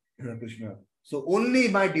 Krishna. So only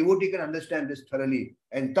my devotee can understand this thoroughly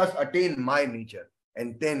and thus attain my nature.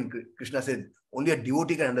 And then Krishna says, only a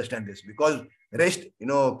devotee can understand this, because rest,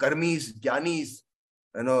 karmis, jnanis,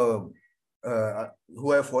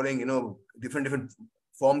 who are following, different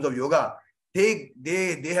forms of yoga, they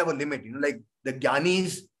have a limit. Like the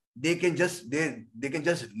jnanis, they can just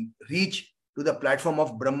reach to the platform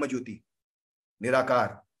of Brahma Jyoti,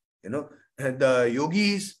 Nirakar. The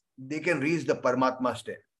yogis, they can reach the Paramatma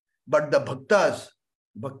state. But the bhaktas,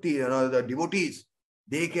 the devotees,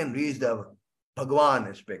 they can reach the Bhagwan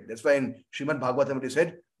aspect. That's why in Srimad Bhagavatam it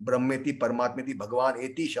said, Brahmeti, Paramatmeti, Bhagwan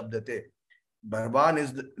eti shabdate. Bhagwan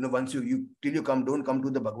is, once till you don't come to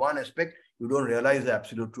the Bhagwan aspect, you don't realize the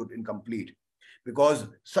absolute truth incomplete. Because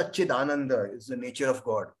Satchid Ananda is the nature of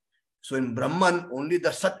God. So in Brahman, only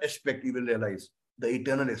the Sat aspect you will realize, the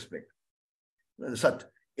eternal aspect. The Sat.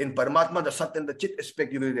 In Paramatma, the Sat and the Chit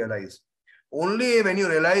aspect you will realize. Only when you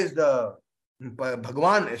realize the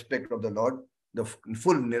Bhagwan aspect of the Lord, the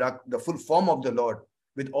full form of the Lord,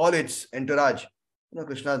 with all its entourage,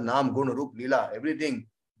 Krishna's Naam, Gun, Roop, Leela, everything,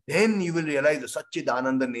 then you will realize the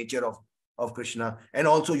Satchidananda nature of Krishna, and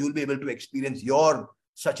also you will be able to experience your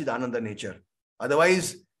Satchidananda nature.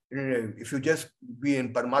 Otherwise, if you just be in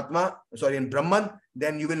in Brahman,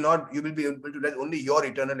 then you will be able to realize only your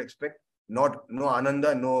eternal aspect, no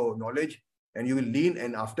Ananda, no knowledge, and you will lean,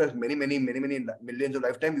 and after many millions of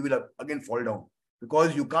lifetimes, you will again fall down,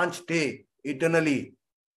 because you can't stay eternally,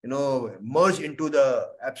 merge into the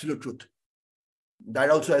absolute truth. That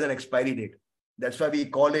also has an expiry date. That's why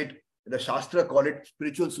the Shastra call it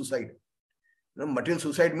spiritual suicide. Material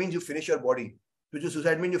suicide means you finish your body. Spiritual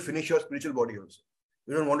suicide means you finish your spiritual body also.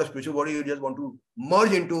 You don't want a spiritual body, you just want to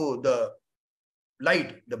merge into the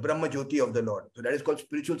light, the Brahma Jyoti of the Lord. So that is called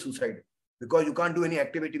spiritual suicide, because you can't do any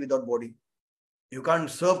activity without body. You can't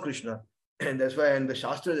serve Krishna. And that's why, and the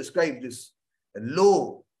Shastra describes this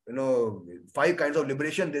low, 5 kinds of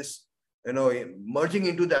liberation. This, merging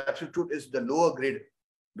into the absolute truth is the lower grade,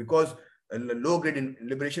 because low grade in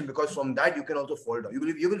liberation, because from that you can also fall down.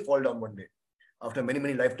 You will fall down one day. After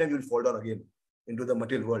many lifetimes, you will fall down again into the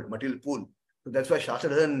material world, material pool. So that's why Shastra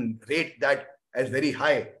doesn't rate that as very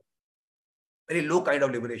high, very low kind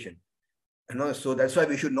of liberation. So that's why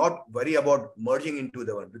we should not worry about merging into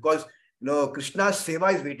the one, because Krishna's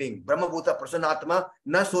seva is waiting. Brahma Bhuta Prasannatma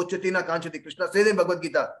na sochati na kanchati. Krishna says in Bhagavad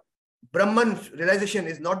Gita, Brahman realization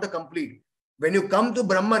is not the complete. When you come to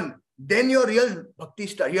Brahman, then your real bhakti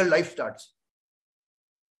real life starts.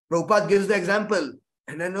 Prabhupada gives the example,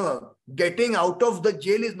 and then getting out of the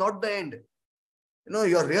jail is not the end.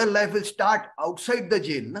 Your real life will start outside the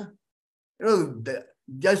jail.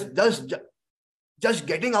 Just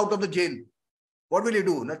getting out of the jail. What will you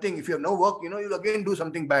do? Nothing. If you have no work, you'll again do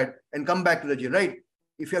something bad and come back to the jail, right?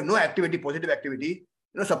 If you have no activity, positive activity,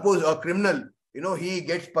 suppose a criminal, he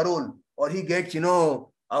gets parole, or he gets,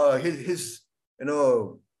 his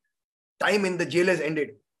time in the jail has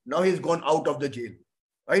ended. Now he's gone out of the jail,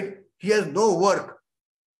 right? He has no work,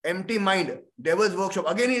 empty mind, devil's workshop.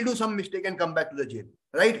 Again, he'll do some mistake and come back to the jail,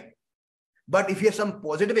 right? But if he has some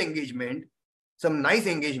positive engagement, some nice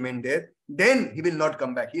engagement there, then he will not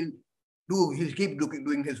come back. He'll keep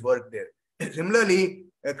doing his work there. Similarly,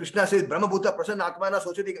 Krishna says, Brahma Bhuta Prasanna Atmana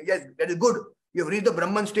Sochati. Yes, that is good. You have reached the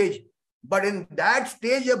Brahman stage. But in that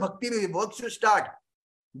stage, your bhakti work should start.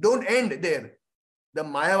 Don't end there. The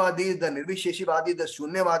Mayavadis, the Nirvisheshivadis, the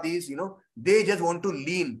Shunyavadis, they just want to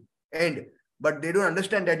lean, end. But they don't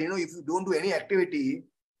understand that, if you don't do any activity,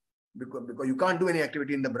 because you can't do any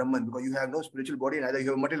activity in the Brahman, because you have no spiritual body, neither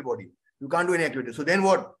you have a material body. You can't do any activity. So then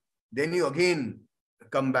what? Then you again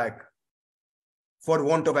come back for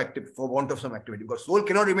want of some activity, because soul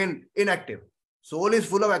cannot remain inactive. Soul is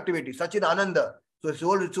full of activity. Sachid Ananda. So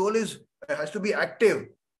soul has to be active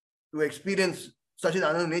to experience Sachid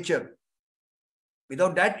Ananda nature.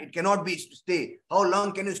 Without that, it cannot be stay. How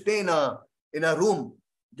long can you stay in a room?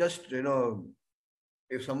 Just,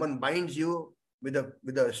 if someone binds you with a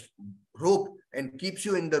rope and keeps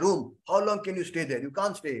you in the room, how long can you stay there? You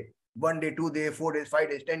can't stay 1 day, 2 days, 4 days, 5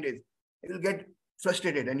 days, 10 days. You will get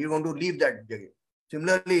frustrated and you want to leave that day.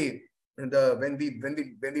 Similarly, when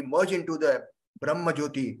we merge into the Brahma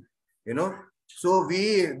Jyoti, So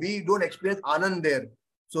we don't experience Anand there.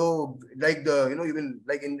 So like even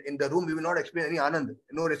like in the room, we will not experience any Anand,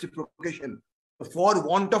 no reciprocation. For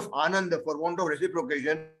want of Anand, for want of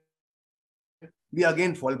reciprocation, we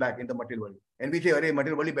again fall back in the material world. And we say, "Arey,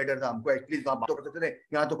 material world better tha. Humko at least baat to kar sakte the.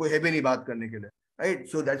 Yahan to koi hai bhi nahi baat karne ke liye." Right?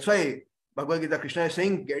 So that's why Bhagavad Gita Krishna is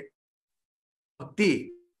saying, get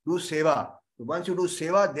bhakti, do seva. So once you do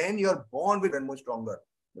seva, then your bond will become more stronger.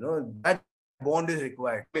 That bond is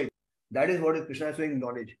required. That is what Krishna is saying,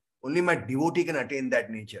 knowledge. Only my devotee can attain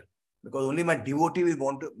that nature. Because only my devotee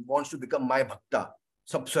will wants to become my bhakta,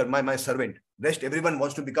 my servant. Rest, everyone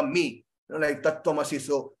wants to become me. Like Tattvamasi.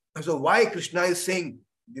 So why Krishna is saying,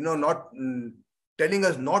 not telling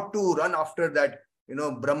us not to run after that,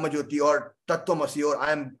 Brahma Jyoti or Tattvamasi or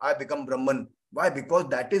I become Brahman. Why? Because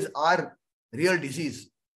that is our real disease.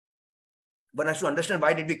 One has to understand,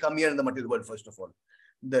 why did we come here in the material world, first of all.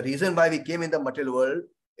 The reason why we came in the material world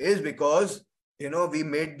is because, we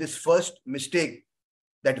made this first mistake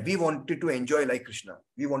that we wanted to enjoy like Krishna.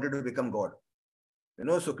 We wanted to become God.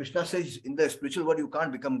 So Krishna says in the spiritual world, you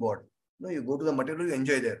can't become God. You go to the material, you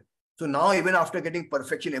enjoy there. So now, even after getting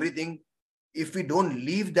perfection, everything, if we don't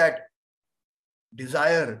leave that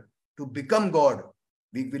desire to become God,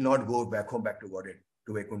 we will not go back home, back to Godhead,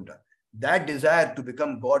 to Vaikuntha. That desire to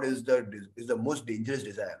become God is the most dangerous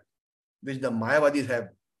desire, which the Mayavadis have.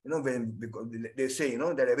 Because they say,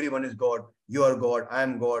 that everyone is God, you are God, I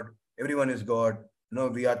am God, everyone is God,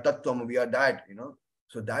 we are Tattvam, we are that,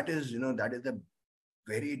 So that is a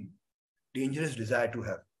very dangerous desire to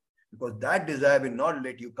have, because that desire will not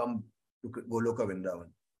let you come to Goloka Vrindavan,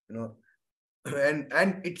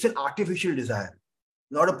 and it's an artificial desire,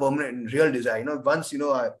 not a permanent, real desire. Once,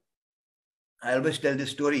 I always tell this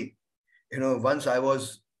story. Once I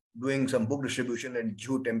was doing some book distribution in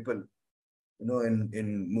Jew temple,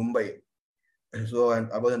 in Mumbai. And so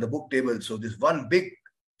I was on the book table. So this one big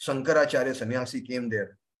Shankaracharya sannyasi came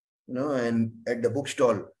there, and at the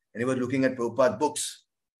bookstall, and he was looking at Prabhupada books.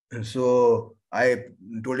 And so I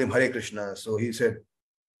told him, Hare Krishna. So he said,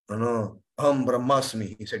 Aham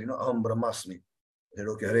Brahmasmi. He said, Aham Brahmasmi. I said,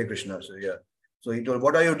 okay, Hare Krishna. So yeah. So he told,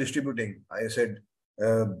 what are you distributing? I said,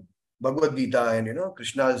 Bhagavad Gita and,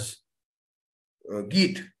 Krishna's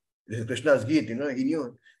Geet. This is Krishna's Geet, he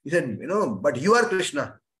knew. He said, but you are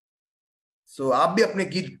Krishna. So, आप भी अपने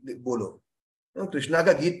गीत बोलो. Krishna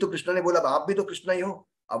का गीत तो कृष्णा ने बोला, आप भी तो कृष्णा ही हो.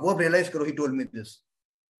 अब वो realize करो. He told me this.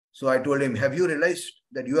 So I told him, have you realized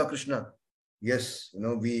that you are Krishna? Yes,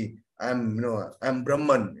 I'm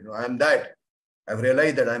Brahman. I'm that. I've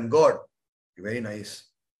realized that I'm God. Very nice.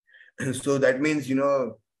 So that means, you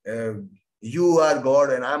are God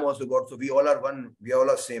and I'm also God. So we all are one. We all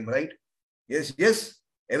are same, right? Yes.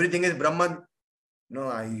 Everything is Brahman.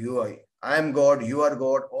 I am God, you are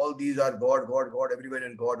God, all these are God, everywhere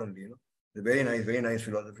in God only. Very nice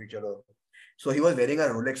philosophy. Chalo. So he was wearing a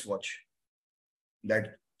Rolex watch.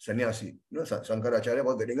 That sannyasi, Shankaracharya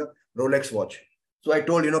was wearing a Rolex watch. So I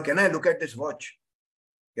told, can I look at this watch?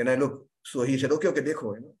 Can I look? So he said, okay,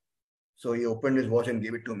 dekho. So he opened his watch and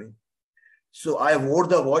gave it to me. So I wore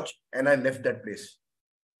the watch and I left that place.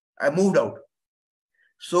 I moved out.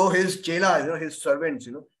 So his chela, his servants,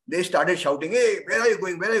 they started shouting, hey, where are you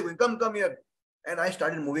going? Where are you going? Come here. And I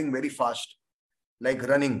started moving very fast, like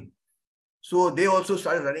running. So they also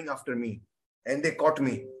started running after me and they caught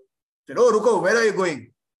me. Said, oh, Ruko, where are you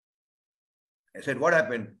going? I said, what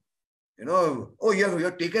happened? Oh, you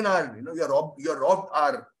have taken our, you are robbed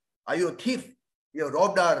our, are you a thief? You have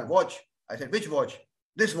robbed our watch. I said, which watch?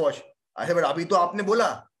 This watch. I said, but abhi to aapne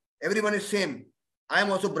bola. Everyone is same. I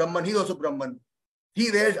am also Brahman. He is also Brahman. He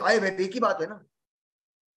wears, I wear. Ek hi baat hai na.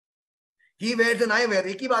 He wears and I wear.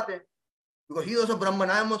 Ek hi baat hai. Because he is also Brahman.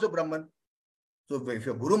 I am also Brahman. So if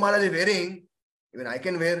your Guru Maharaj is wearing, even I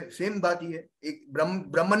can wear. Same baat hi hai.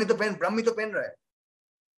 Brahman hi to pen raha hai.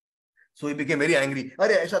 So he became very angry.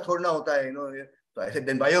 Arey, aisa thodi na hota hai. So I said,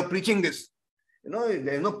 then why are you preaching this? There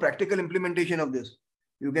is no practical implementation of this.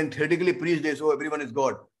 You can theoretically preach this, oh, everyone is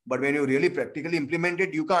God. But when you really practically implement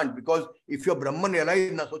it, you can't. Because if you're Brahman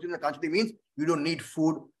realized, Sochina Kanchati means you don't need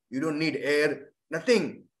food, you don't need air,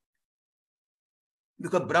 nothing.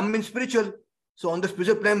 Because Brahman is spiritual. So on the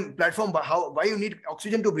spiritual platform, why you need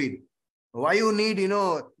oxygen to breathe? Why you need,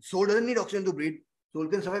 soul doesn't need oxygen to breathe. Soul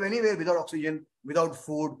can survive anywhere without oxygen, without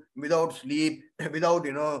food, without sleep, without,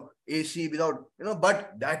 AC, without,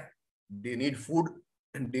 but that they need food,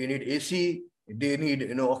 and they need AC, they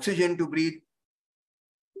need, oxygen to breathe.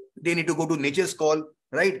 They need to go to nature's call,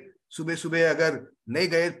 right? सुबह अगर नहीं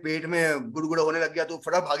गए पेट में गुड़गुड़ा होने लग गया तो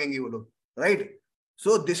फटाफट भागेंगे वो लोग, right?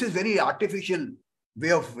 So this is very artificial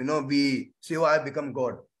way of we say, oh, I have become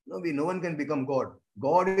God. No one can become God.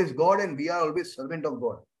 God is God and we are always servant of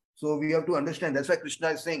God. So we have to understand. That's why Krishna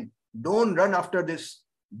is saying, don't run after this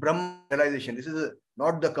Brahma realization. This is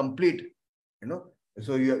not the complete,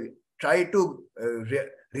 So you try to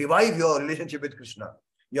revive your relationship with Krishna.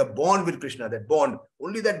 Your bond with Krishna, that bond.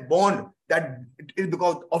 Only that bond, that it is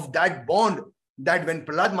because of that bond that when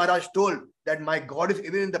Prahlad Maharaj told that my God is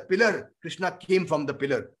even in the pillar, Krishna came from the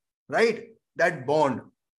pillar. Right? That bond.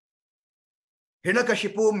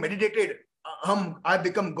 Hiranyakashipu meditated, I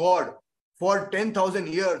become God for 10,000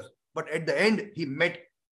 years. But at the end, he met,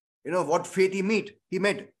 what fate he met? He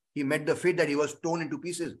met the fate that he was torn into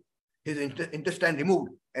pieces. His intestine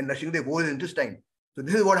removed and Nrsimhadev wore his intestine. So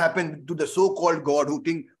this is what happened to the so-called God who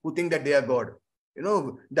think that they are God.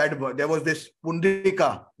 That there was this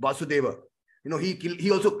Pundrika Vasudeva.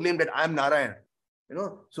 He also claimed that I am Narayan.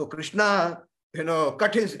 So Krishna,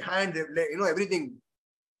 cut his hand, everything.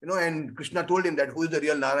 And Krishna told him that who is the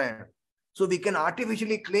real Narayan. So we can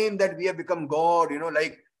artificially claim that we have become God,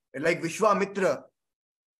 like Vishwamitra.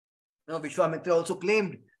 Vishwamitra also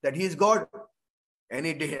claimed that he is God. And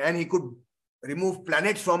he could remove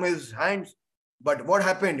planets from his hands. But what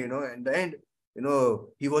happened, in the end,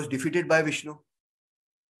 he was defeated by Vishnu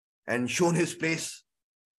and shown his place.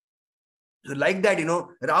 So like that,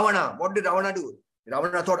 Ravana, what did Ravana do?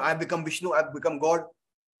 Ravana thought, I've become Vishnu, I've become God.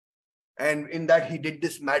 And in that, he did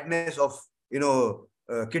this madness of,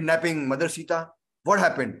 kidnapping Mother Sita. What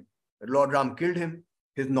happened? Lord Ram killed him.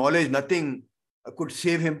 His knowledge, nothing could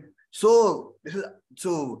save him. So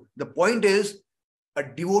the point is, a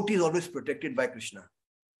devotee is always protected by Krishna,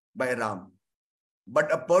 by Ram.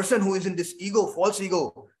 But a person who is in this ego, false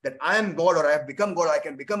ego, that I am God or I have become God, I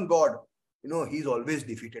can become God, he's always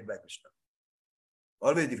defeated by Krishna.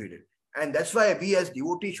 Always defeated. And that's why we as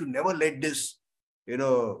devotees should never let this,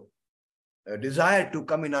 desire to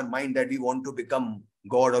come in our mind that we want to become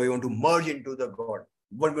God or we want to merge into the God.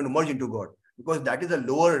 We're going to merge into God. Because that is a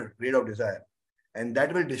lower grade of desire. And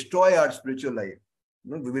that will destroy our spiritual life.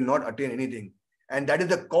 We will not attain anything. And that is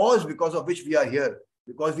the cause because of which we are here.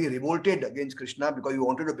 Because we revolted against Krishna, because we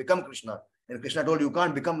wanted to become Krishna. And Krishna told you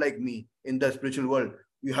can't become like me in the spiritual world.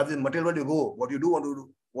 You have this material world, you go. What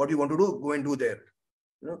you want to do, go and do there.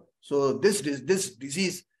 So this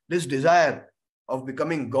disease, this desire of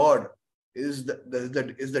becoming God is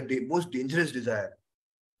the most dangerous desire.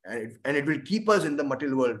 And it will keep us in the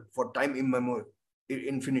material world for time immemorial,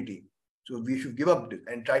 infinity. So we should give up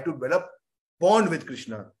and try to develop bond with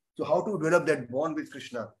Krishna. So how to develop that bond with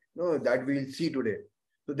Krishna? That we'll see today.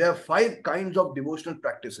 So there are 5 kinds of devotional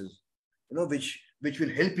practices, which will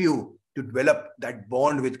help you to develop that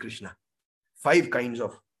bond with Krishna. 5 kinds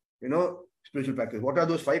of, spiritual practice. What are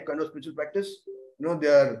those 5 kinds of spiritual practice? They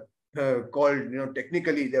are called,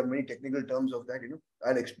 technically, there are many technical terms of that,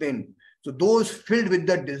 I'll explain. So those filled with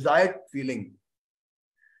the desired feeling.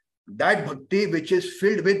 That bhakti which is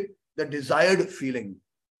filled with the desired feeling.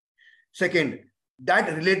 Second,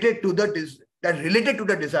 that related to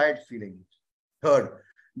the desired feelings. Third,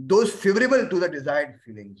 those favorable to the desired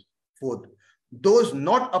feelings. Fourth, those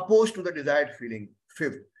not opposed to the desired feeling.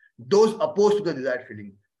 Fifth, those opposed to the desired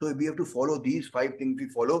feeling. So we have to follow these 5 things. We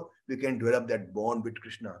follow, we can develop that bond with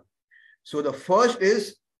Krishna. So the first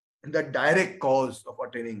is the direct cause of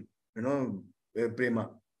attaining, prema.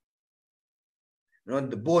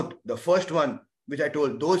 The first one, which I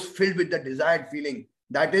told, those filled with the desired feeling,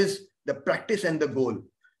 that is the practice and the goal.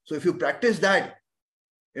 So if you practice that,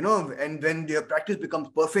 and when your practice becomes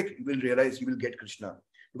perfect, you will realize you will get Krishna.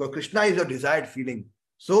 Because Krishna is your desired feeling.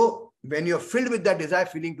 So when you're filled with that desired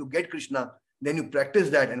feeling to get Krishna, then you practice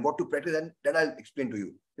that. And what to practice, and then I'll explain to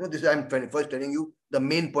you. This I'm first telling you the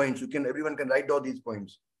main points. Everyone can write down these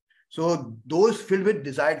points. So those filled with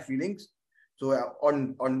desired feelings. So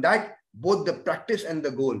on that, both the practice and the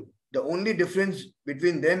goal. The only difference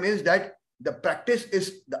between them is that the practice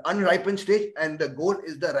is the unripened stage and the goal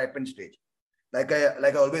is the ripened stage. Like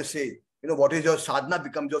I always say, what is your sadhana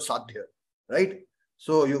becomes your sadhya, right?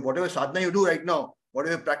 So whatever sadhana you do right now,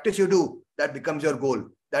 whatever practice you do, that becomes your goal.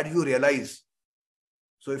 That you realize.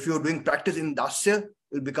 So if you're doing practice in dasya,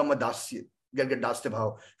 you'll become a dasya. You'll get dasya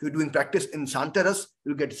bhav. If you're doing practice in santaras,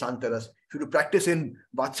 you'll get santaras. If you do practice in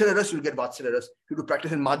vatsalaras, you'll get vatsalaras. If you do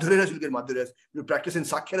practice in madhuryaras, you'll get madhuryaras. If you do practice in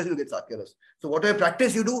sakhyaras, you'll get sakhyaras. So whatever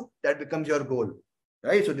practice you do, that becomes your goal,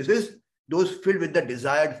 right? So this is those filled with the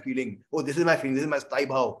desired feeling. Oh, this is my feeling. This is my sthai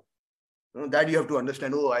bhav. That you have to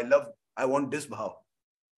understand. Oh, I want this bhav.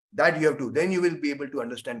 That you have to. Then you will be able to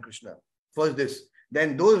understand Krishna. First this.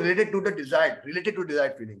 Then those related to desired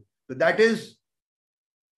feeling. So that is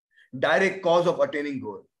direct cause of attaining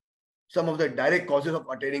goal. Some of the direct causes of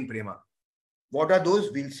attaining prema. What are those?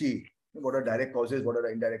 We'll see. What are direct causes? What are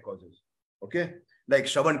the indirect causes? Okay. like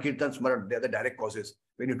Shravan, Kirtan, Smaran. They are the direct causes.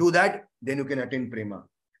 When you do that, then you can attain prema.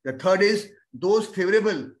 The third is those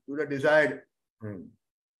favorable to the desired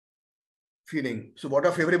feeling. So what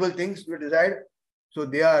are favorable things to the desired? So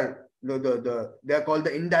they are they are called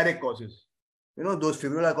the indirect causes. Those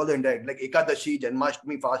favorable are called the indirect, like Ekadashi,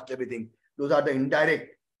 Janmashtami, fast, everything. Those are the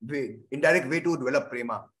indirect way to develop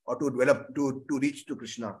prema or to develop to reach to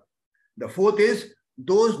Krishna. The fourth is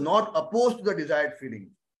those not opposed to the desired feeling.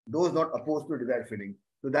 Those not opposed to the desired feeling.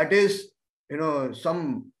 So that is,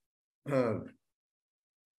 some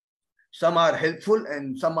are helpful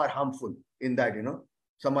and some are harmful in that,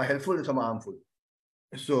 some are helpful and some are harmful.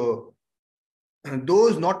 So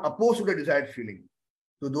those not opposed to the desired feeling,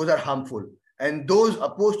 so those are harmful, and those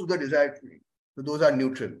opposed to the desired feeling, so those are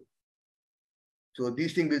neutral. So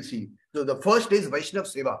these things we'll see. So the first is Vaishnav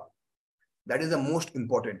Seva. That is the most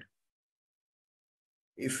important.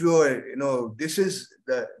 If you are, this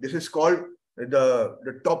is called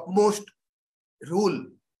the topmost rule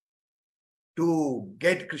to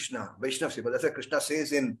get Krishna, Vaishnav Seva. That's what Krishna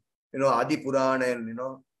says in Adi Puran, and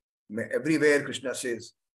everywhere Krishna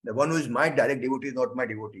says, the one who is my direct devotee is not my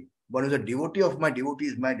devotee. One who is a devotee of my devotee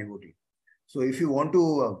is my devotee. So if you want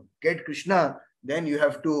to get Krishna, then you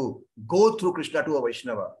have to go through Krishna to a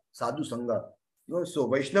Vaishnava, Sadhu Sangha. So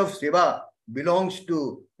Vaishnav Seva belongs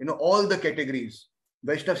to all the categories.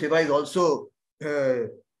 Vaishnav Seva is also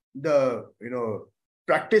the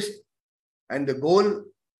practice and the goal,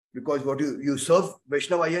 because what you serve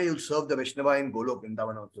Vaishnava here, you'll serve the Vaishnava in Golok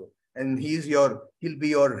Vrindavan also, and he'll be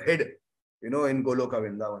your head, in Goloka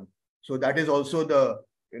Vrindavan. So that is also the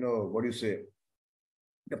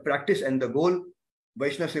the practice and the goal.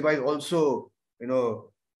 Vaishnava Seva is also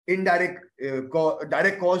indirect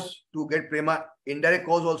direct cause to get prema, indirect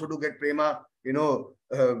cause also to get prema. It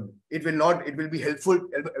will be helpful,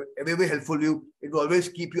 very helpful you. It will always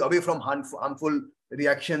keep you away from harmful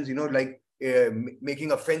reactions, like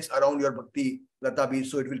making a fence around your bhakti lata beach.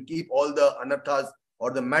 So it will keep all the anarthas or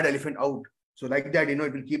the mad elephant out. So like that, it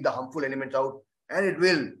will keep the harmful elements out, and it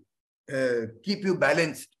will keep you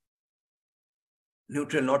balanced,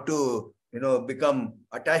 neutral, not to become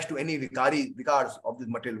attached to any vikars of this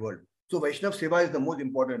material world. So Vaishnav Seva is the most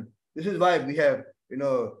important. This is why we have,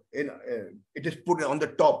 it is put on the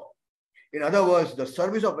top. In other words, the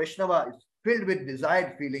service of Vaishnava is filled with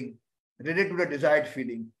desired feeling, related to the desired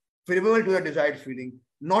feeling, favorable to the desired feeling,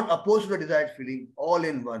 not opposed to the desired feeling, all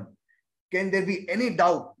in one. Can there be any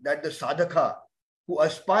doubt that the sadhaka who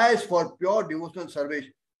aspires for pure devotional service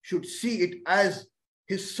should see it as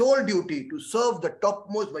his sole duty to serve the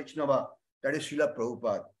topmost Vaishnava, that is Srila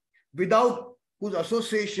Prabhupada, without whose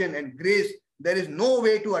association and grace there is no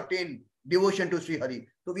way to attain devotion to Sri Hari?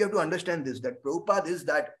 So we have to understand this, that Prabhupada is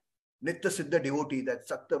that Nitya Siddha devotee, that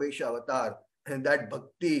Saktavesha avatar, and that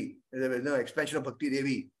Bhakti, expansion of Bhakti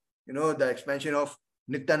Devi, the expansion of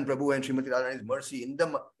Nityan Prabhu and Srimati Radharani's mercy in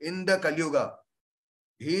the Kali Yuga.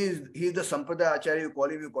 He is the Sampradaya Acharya, you call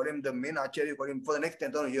him the main Acharya, you call him for the next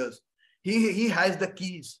 10,000 years. He has the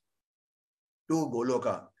keys to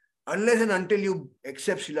Goloka. Unless and until you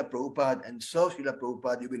accept Srila Prabhupada and serve Srila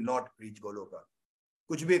Prabhupada, you will not reach Goloka.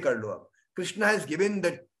 Kuch bhi kar lo aap. Krishna has given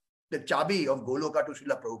the chabi of Goloka to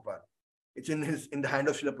Srila Prabhupada. It's in the hand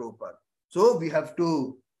of Srila Prabhupada. So we have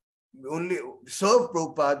to only serve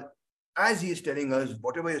Prabhupada as he is telling us,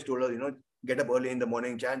 whatever he has told us, get up early in the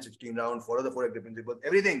morning, chant 16 rounds, follow the 4 active principles,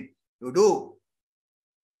 everything you do,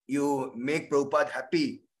 you make Prabhupada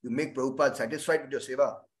happy, you make Prabhupada satisfied with your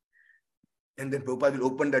seva, and then Prabhupada will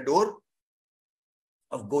open the door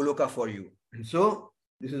of Goloka for you. And so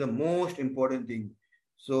this is the most important thing.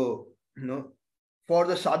 So, for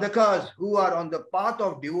the sadhakas who are on the path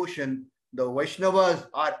of devotion, the Vaishnavas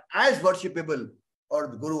are as worshipable, or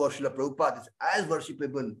the Guru of Srila Prabhupada is as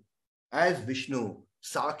worshipable as Vishnu.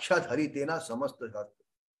 Sakshat Haritena Samasta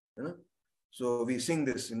Shastra. So we sing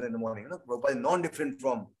this in the morning. Prabhupada is non-different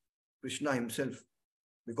from Krishna himself,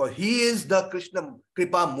 because he is the Krishna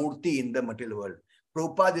Kripa Murti in the material world.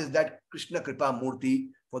 Prabhupada is that Krishna Kripa Murti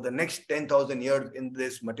for the next 10,000 years in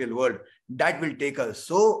this material world. That will take us.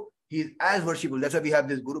 So he is as worshipable. That's why we have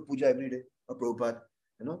this Guru Puja every day of Prabhupada.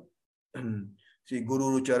 See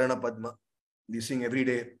Guru Charana Padma. We sing every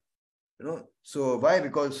day. So why?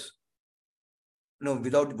 Because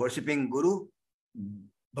without worshipping Guru,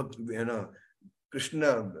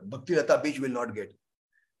 Krishna Bhakti Lata Beach will not get.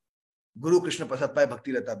 Guru Krishna Prasad Pai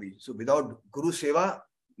Bhakti Lata Beach. So without Guru Seva,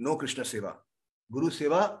 no Krishna Seva. Guru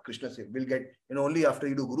Seva, Krishna Seva. Will get, only after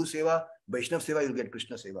you do Guru Seva, Vaishnav Seva, you'll get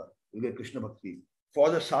Krishna Seva. You'll get Krishna Bhakti.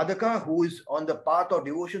 For the sadhaka who is on the path of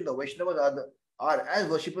devotion, the Vaishnavas are as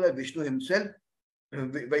worshipful as Vishnu himself.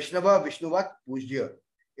 Vaishnava Vishnuvat Pujya.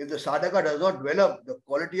 if the sadhaka does not develop the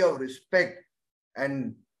quality of respect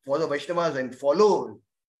and for the Vaishnavas and follow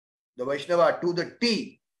the Vaishnava to the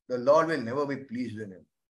T, the Lord will never be pleased with him.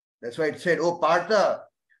 That's why it said, "Oh Partha,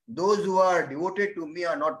 those who are devoted to me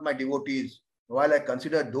are not my devotees, while I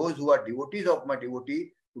consider those who are devotees of my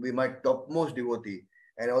devotee to be my topmost devotee."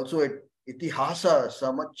 And also itihasa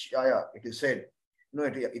samuchaya, it is said.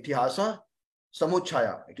 Itihasa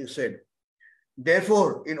samuchaya, it is said.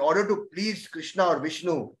 Therefore, in order to please Krishna or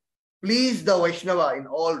Vishnu, please the Vaishnava in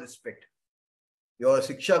all respect. Your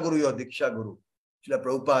Siksha Guru, your Diksha Guru. Srila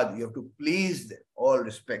Prabhupada, you have to please all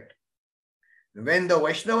respect. When the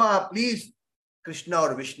Vaishnava are pleased, Krishna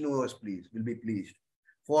or Vishnu will be pleased.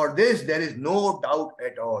 For this, there is no doubt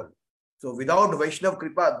at all. So without Vaishnav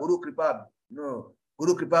Kripa, Guru Kripa,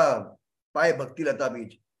 Guru Kripa, Pai Bhakti Lata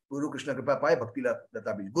Bij. Guru Krishna Kripa, Pai Bhakti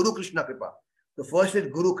Lata Bij. Guru Krishna Kripa. So first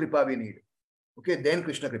is Guru Kripa we need. Okay, then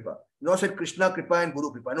Krishna Kripa. No said Krishna Kripa and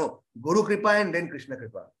Guru Kripa. No, Guru Kripa and then Krishna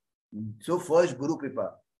Kripa. So first Guru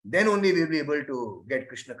Kripa. Then only we will be able to get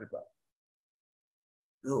Krishna Kripa.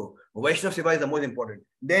 So Vaishnav Seva is the most important.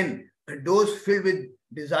 Then those filled with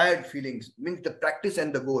desired feelings, means the practice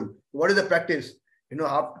and the goal. What is the practice?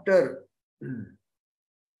 After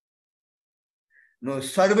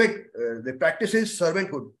servant, the practice is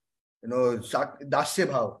servanthood. Dasya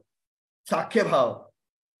bhav, Sakhya bhav,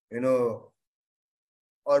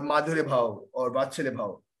 or Madhurya bhav, or Vatsalya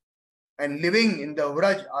bhav. And living in the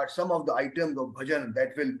Vraj are some of the items of bhajan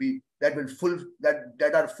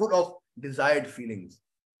that are full of desired feelings.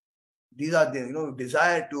 These are the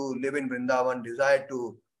desire to live in Vrindavan, desire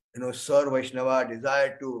to serve Vaishnava,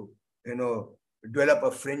 desire to develop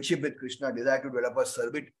a friendship with Krishna, desire to develop a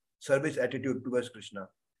service attitude towards Krishna.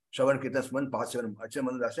 Shravan Kirtan Sman Pasyavam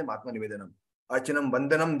Archanam Dasyam Atma Nivedanam. Archanam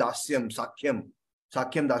Vandanam Dasyam Sakyam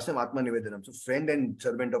Dasyam Atma Nivedanam. So friend and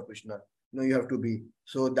servant of Krishna. You have to be.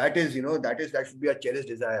 So that should be a cherished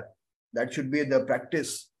desire. That should be the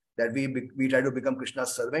practice that we try to become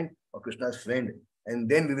Krishna's servant or Krishna's friend. And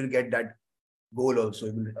then we will get that goal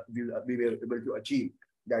also. We will be able to achieve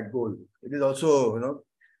that goal. It is also,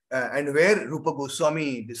 and where Rupa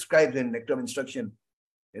Goswami describes in Nectar of Instruction,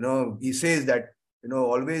 he says that,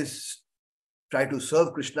 always try to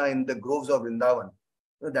serve Krishna in the groves of Vrindavan.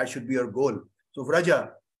 That should be your goal. So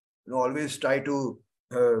Vraja, always try to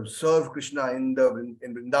serve Krishna in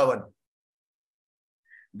Vrindavan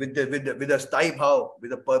with a sthai bhav,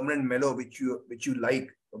 with a permanent mellow which you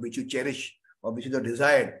like, or which you cherish, or which is your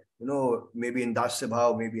desire. Maybe in Dasya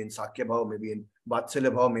bhav, maybe in Sakhya bhav, maybe in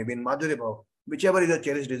Vatsalya bhav, maybe in Madhurya bhav, whichever is your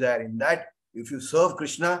cherished desire. In that, if you serve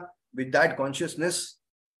Krishna with that consciousness,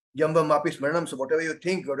 Yamba Mapi Smaranam, so whatever you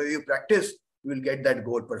think, whatever you practice, you will get that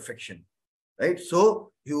goal, perfection. Right?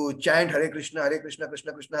 So you chant Hare Krishna, Krishna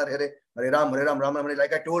Krishna, Hare Hare, Hare Ram, Ram Ram.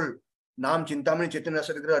 Like I told, Nam Chintamani Chaitanya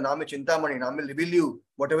Rasadhikara, Nam Chintamani, Nam will reveal you.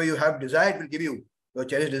 Whatever you have desired will give you your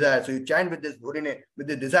cherished desire. So you chant with this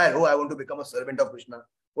desire. Oh, I want to become a servant of Krishna.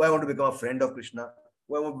 Oh, I want to become a friend of Krishna.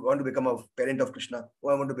 Oh, I want to become a parent of Krishna. Oh,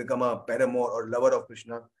 I want to become a paramour or lover of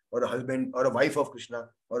Krishna, or a husband or a wife of Krishna,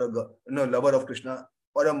 or a lover of Krishna,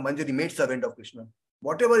 or a manjari maid servant of Krishna.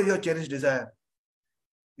 Whatever is your cherished desire,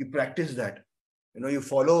 you practice that. You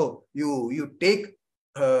follow, you take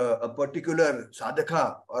a particular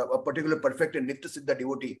sadhaka or a particular perfect and nitya siddha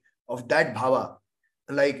devotee of that bhava.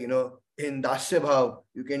 Like, in Dasya bhav,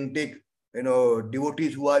 you can take,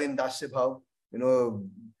 devotees who are in Dasya bhav,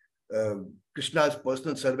 Krishna's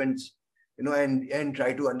personal servants, and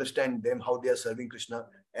try to understand them, how they are serving Krishna.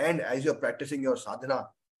 And as you're practicing your sadhana,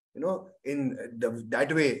 in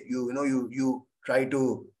that way, you try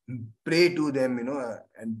to pray to them,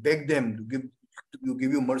 and beg them to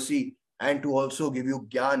give you mercy and to also give you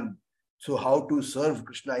gyan. So how to serve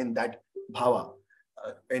Krishna in that bhava.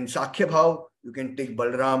 In Sakhya bhav, you can take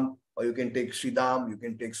Balram, or you can take Sridham, you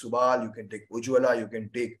can take Subal, you can take Ujjwala, you can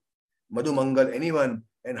take Madhu Mangal, anyone,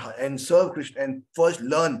 and serve Krishna, and first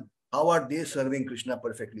learn how are they serving Krishna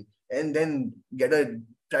perfectly, and then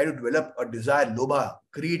try to develop a desire, lobha,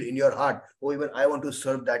 greed in your heart. Oh, even I want to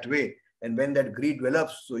serve that way. And when that greed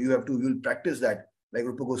develops, so you'll practice that. Like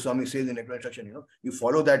Rupa Goswami says in Nectar Instruction, you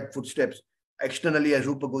follow that footsteps. Externally as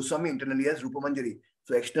Rupa Goswami, internally as Rupa Manjari.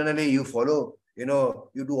 So externally you follow, you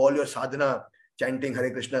do all your sadhana, chanting Hare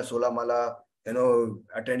Krishna, Sola Mala,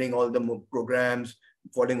 attending all the programs,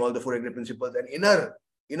 following all the 4 great principles. And inner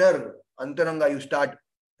Antaranga, you start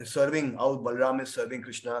serving how Balram is serving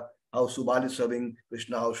Krishna, how Subal is serving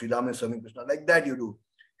Krishna, how Sridham is serving Krishna. Like that you do.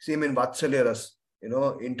 Same in Vatsalya Ras,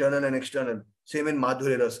 internal and external. Same in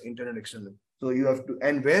Madhurya Ras, internal and external. So you have to,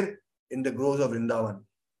 and where? In the groves of Vrindavan.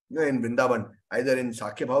 In Vrindavan, either in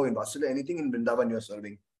Sakhya Bhav, in Vatsalya, anything in Vrindavan you are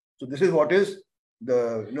serving. So this is what is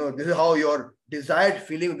this is how your desired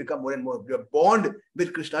feeling will become more and more. Your bond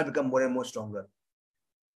with Krishna become more and more stronger.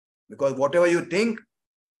 Because whatever you think,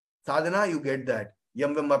 sadhana, you get that.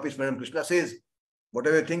 Yam vam vapi smaranam. Krishna says,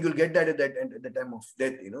 whatever you think, you'll get that at the time of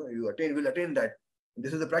death. You will attain that. And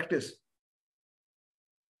this is the practice.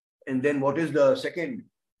 And then what is the second?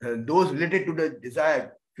 Those related to the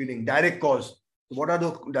desired feeling, direct cause. So what are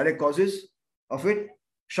the direct causes of it?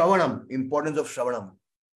 Shravanam, importance of Shravanam.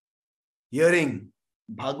 Hearing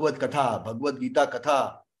Bhagavad Katha, Bhagavad Gita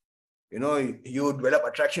Katha. You develop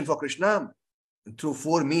attraction for Krishna through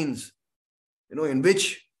 4 means, in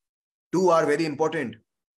which 2 are very important.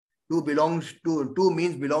 2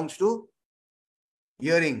 means belongs to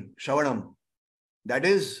hearing, Shravanam. That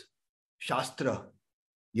is Shastra.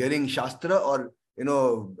 Hearing Shastra, or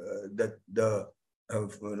the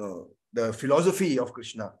philosophy of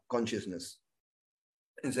Krishna consciousness.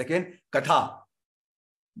 And second, Katha,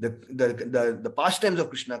 the pastimes of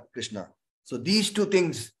Krishna. So these 2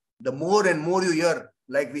 things, the more and more you hear,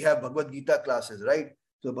 like we have Bhagavad Gita classes, right?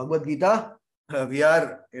 So Bhagavad Gita, we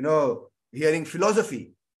are hearing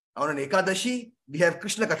philosophy. On an Ekadashi, we have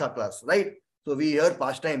Krishna Katha class, right? So we hear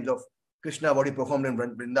pastimes of Krishna, what he performed in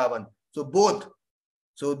Vrindavan. So both.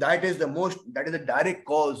 So that is the direct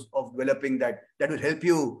cause of developing that will help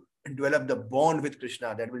you develop the bond with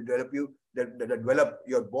Krishna. That will develop develop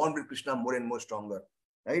your bond with Krishna more and more stronger,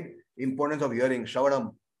 right? Importance of hearing,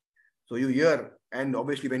 Shravanam. So you hear, and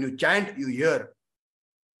obviously when you chant, you hear.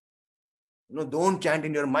 Don't chant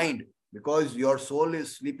in your mind, because your soul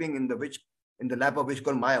is sleeping in the lap of which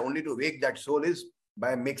called Maya. Only to wake that soul is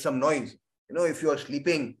by make some noise. If you are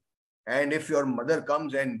sleeping, and if your mother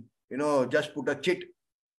comes and just put a chit,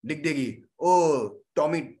 dik degi, oh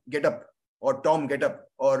Tommy get up, or Tom get up,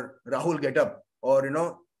 or Rahul get up, or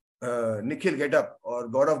Nikhil get up, or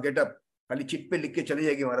Gaurav get up. खाली chit पे लिख के चली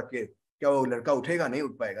जाएगी वहां रख के, क्या वो लड़का उठेगा? नहीं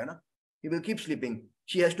उठ पाएगा ना. He will keep sleeping.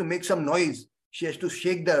 She has to make some noise. She has to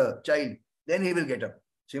shake the child. Then he will get up.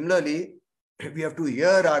 Similarly, we have to hear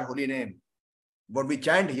our holy name. What we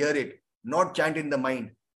chant, hear it. Not chant in the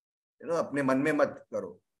mind. अपने मन में मत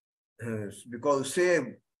करो. Because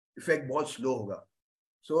उससे effect बहुत slow होगा.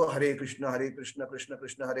 So Hare Krishna, Krishna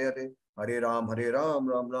Krishna, Hare Ram,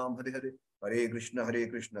 Ram Ram, Hare Krishna,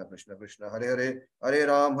 Krishna Krishna, Hare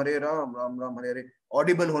Ram, Ram Ram, Hare.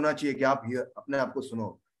 Audible होना चाहिए कि आप अपने आप को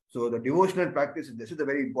सुनो. So the devotional practice, this is a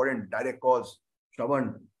very important direct cause.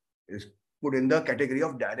 Shravan is put in the category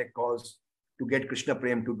of direct cause to get Krishna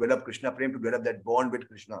Prem, to develop Krishna Prem, to develop that bond with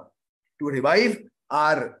Krishna, to revive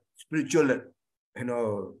our spiritual,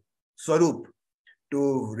 Swarup,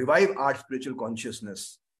 to revive our spiritual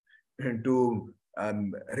consciousness, and to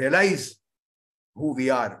realize who we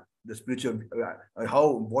are, the spiritual,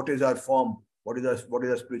 what is our form, what is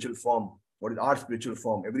our spiritual form, what is our spiritual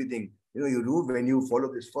form, everything. You do when you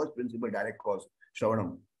follow this first principle, direct cause,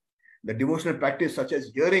 Shravanam. The devotional practice such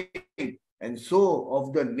as hearing and so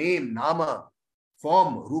of the name, Nama,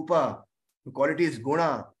 form, Rupa, the qualities,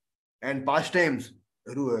 Guna, and pastimes,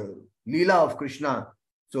 Leela of Krishna.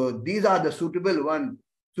 So these are the suitable one.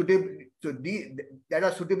 That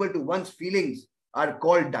are suitable to one's feelings are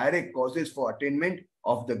called direct causes for attainment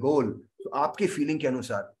of the goal. So आपके feeling के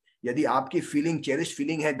अनुसार, यदि आपकी feeling cherished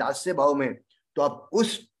feeling है दास्य भाव में, तो आप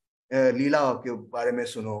उस लीला के बारे में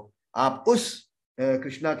सुनो. आप उस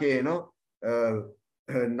कृष्णा के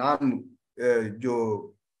नाम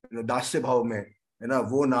जो दास्य भाव में है ना,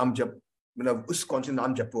 वो नाम जप, मतलब उस कौन से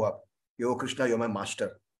नाम जपो आप कि ओ Krishna you are my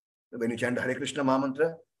master. When you chant Hare Krishna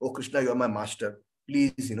Mahamantra, oh Krishna, you are my master.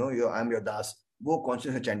 Please, I am your das. वो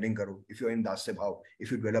consciousness chanting करो. If you are in dasya bhav, if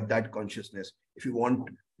you develop that consciousness, if you want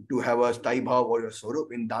to have a sthai bhav or your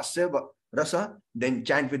swarup in dasya rasa, then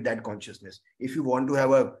chant with that consciousness. If you want to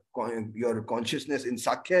have your consciousness in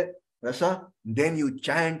sakhya rasa, then you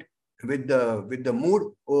chant with the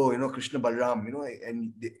mood. Oh, Krishna Balram,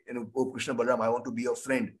 oh Krishna Balram, I want to be your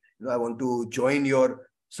friend. I want to join your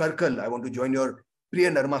circle. I want to join your Priya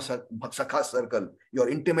Narma Sakha circle, your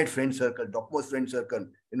intimate friend circle, topmost friend circle.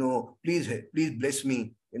 Please bless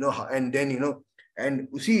me. And then and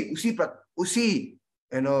उसी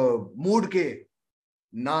mood के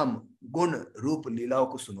नाम गुण रूप लीलाओं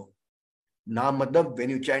को सुनो. नाम मतलब when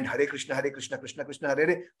you chant Hare Krishna Krishna Krishna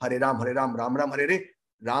Hare Hare Ram Ram Hare Hare,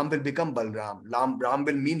 Ram will become Balram. Ram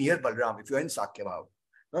will mean here Balram if you are in Sakya Bhav.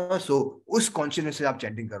 So उस consciousness से आप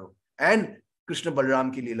chanting करो. And Krishna Balram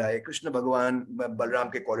की लीलाएं, कृष्ण भगवान बलराम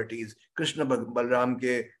के qualities, Krishna Balram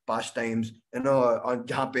के पास times, और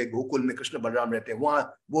जहाँ पे गोकुल में कृष्ण बलराम रहते हैं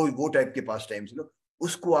वहाँ वो टाइप के पास टाइम्स,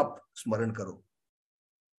 उसको आप स्मरण करो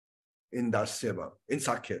इन दास्य भाव, इन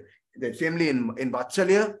साख्य. Similarly in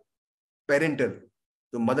Vatsalya, parental,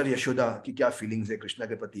 तो मदर यशोदा की क्या फीलिंग्स है कृष्णा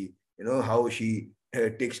के प्रति, how she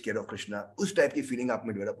takes care of Krishna, उस टाइप की फीलिंग आप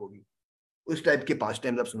में डेवलप होगी। उस टाइप के पास्ट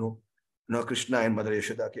टाइम्स आप सुनो, कृष्णा एंड मदर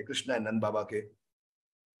यशोदा के, कृष्णा एंड नंद बाबा के,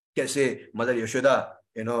 कैसे मदर यशोदा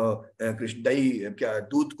कृष्ण दही क्या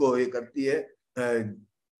दूध को ये करती है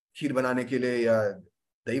खीर बनाने के लिए या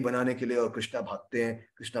दही बनाने के लिए, और कृष्णा भागते हैं,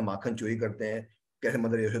 कृष्णा माखन चोरी करते हैं, कैसे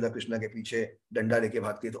मदर यशोदा कृष्णा के पीछे डंडा लेके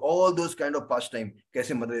भागती है। तो all those kind of past time,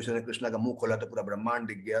 कैसे मदर यशोदा ने कृष्णा का मुंह खोला तो पूरा ब्रह्मांड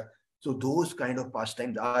दिख गया। सो those kind of past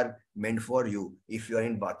times are meant for you if you are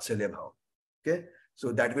in वात्सल्य भाव। Okay,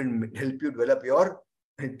 so that will help you develop your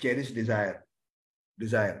cherish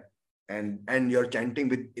desire, and your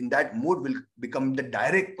chanting in that mood will become the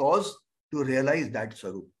direct cause to realize that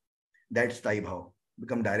Sarup, that Sthai Bhav,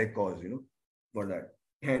 become direct cause, for that.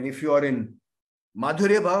 And if you are in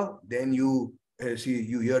Madhurya Bhav, then you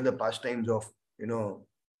you hear the pastimes of,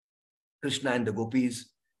 Krishna and the gopis,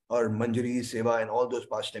 or Manjari, Seva, and all those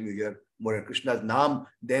pastimes you hear more in Krishna's Naam.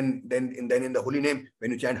 Then in the holy name,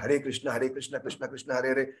 when you chant Hare Krishna, Krishna Krishna,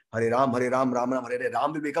 Hare Hare, Hare Ram, Ram Ram, Hare Hare,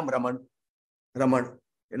 Ram will become Raman,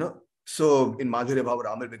 So in Madhurya Bhav,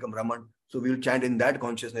 Ram will become Raman. So we will chant in that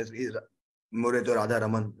consciousness, is More to Radha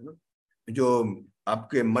Raman, जो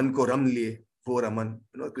आपके मन को रम लिए, वो Raman,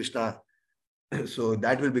 Krishna. So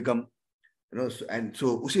that will become, and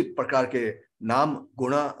so उसी प्रकार के नाम,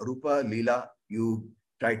 गुणा, रूपा, लीला, you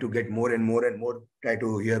try to get more and more and more, try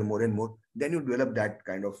to hear more and more, then you develop that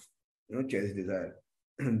kind of, cherished desire.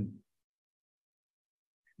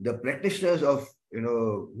 The practitioners of,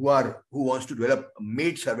 who wants to develop a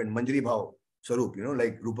maid servant, Manjari Bhav Sarup,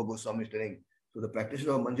 like Rupa Goswami is telling. So the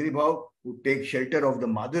practitioners of Manjari Bhav who take shelter of the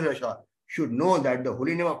Madhurya Rasha should know that the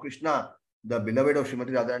holy name of Krishna, the beloved of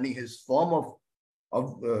Srimati Radharani, his form of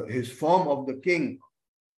the king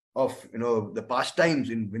of, the pastimes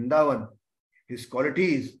in Vrindavan, his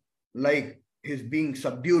qualities, like his being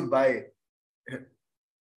subdued by,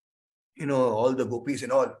 all the gopis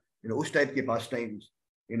and all, us type ke pastimes,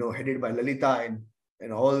 headed by Lalita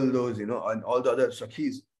and all those, and all the other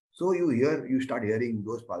Sakhis. So you start hearing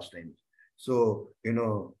those pastimes. So,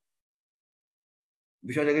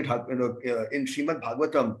 Vishwajagit, in Srimad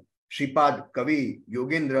Bhagavatam, Shripad Kavi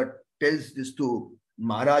Yogendra tells this to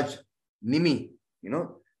Maharaj Nimi, the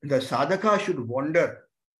sadhaka should wander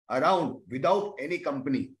around without any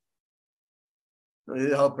company. This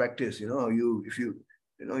is how practice,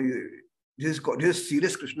 this is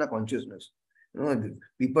serious Krishna consciousness.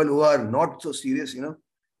 People who are not so serious, unke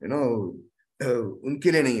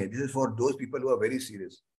liye nahi hai. This is for those people who are very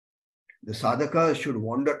serious. The sadhaka should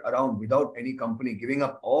wander around without any company, giving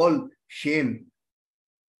up all shame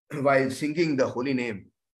while singing the holy name.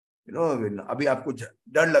 अभी आपको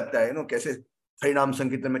डर लगता है, कैसे हरि नाम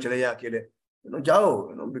संकीर्तन में चले जाए अकेले,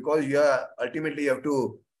 जाओ, because you are ultimately you have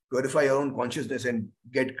to purify your own consciousness and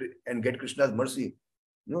get Krishna's mercy.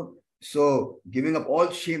 So giving up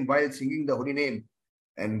all shame while singing the holy name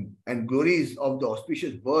and glories of the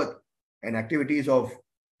auspicious birth and activities of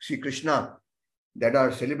Sri Krishna that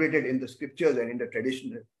are celebrated in the scriptures and in the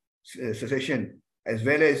traditional succession as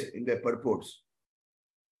well as in their purports.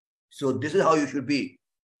 So this is how you should be.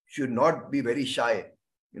 Should not be very shy,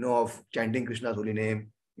 of chanting Krishna's holy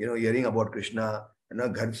name, hearing about Krishna,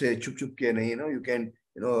 ghar se chup ke nahi, you can,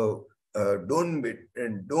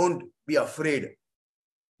 don't be afraid.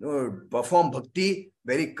 Perform bhakti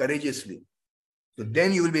very courageously. So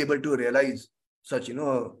then you will be able to realize such,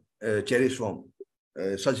 cherished form,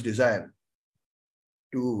 such desire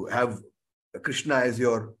to have Krishna as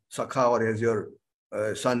your Sakha or as your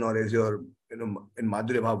son or as your, in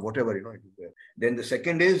Madhurya Bhav, whatever, it is there. Then the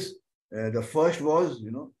second is, the first was,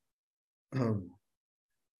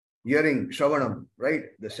 hearing, Shravanam, right?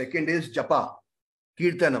 The second is Japa,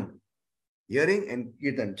 Kirtanam, hearing and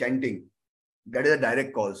Kirtan, chanting. That is a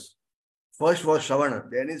direct cause. First was Shravana,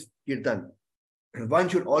 then is Kirtan. One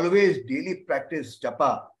should always daily practice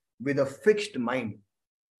Japa with a fixed mind.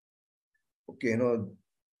 Okay,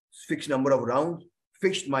 fixed number of rounds,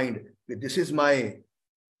 fixed mind. This is my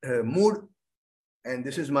mood, and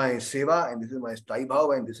this is my seva, and this is my sthai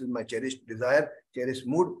bhav, and this is my cherished desire, cherished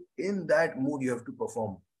mood. In that mood, you have to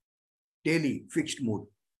perform daily, fixed mood.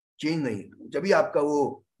 Change nahi. जब भी आपका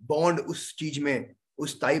वो bond उस चीज में,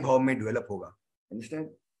 उस स्थायी भाव में develop होगा. Understand?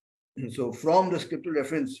 So from the scriptural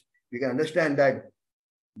reference, we can understand that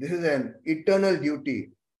this is an eternal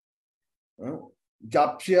duty.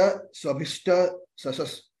 Japsya Swabhishta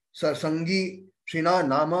Sarsangi Shrina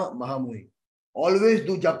Nama Mahamui. Always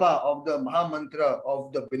do japa of the Maha Mantra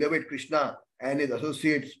of the beloved Krishna and his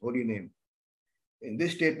associates' holy name. In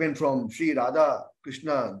this statement from Sri Radha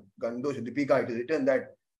Krishna Gandosh Deepika, it is written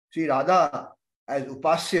that Sri Radha, as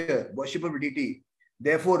Upasya, worshipable deity,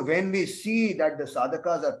 Therefore, when we see that the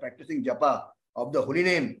sadhakas are practicing japa of the holy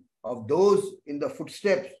name, of those in the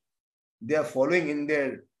footsteps, they are following in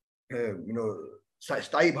their,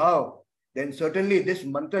 sthai bhav, then certainly this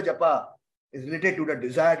mantra japa is related to the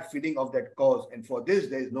desired feeling of that cause. And for this,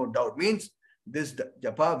 there is no doubt. Means this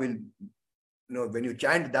japa will, when you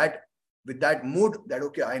chant that with that mood that,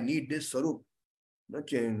 okay, I need this sarup, Nam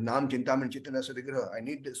Chintaman Chitana Sadigraha, I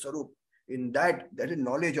need this sarup. In that is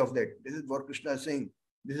knowledge of that. This is what Krishna is saying.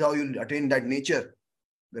 This is how you attain that nature.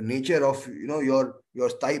 The nature of, your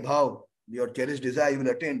sthai bhav, your cherished desire, you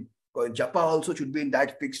will attain. Japa also should be in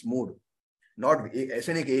that fixed mood. Not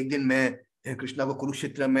ऐसे नहीं कि एक दिन मैं कृष्णा को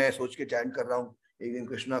कुरुक्षेत्र में सोच के चैंट कर रहा हूँ, एक दिन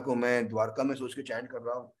कृष्णा को मैं द्वारका में सोच के चैंट कर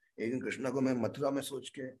रहा हूँ, एक दिन कृष्णा को मैं मथुरा में सोच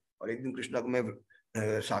के, और एक दिन कृष्णा को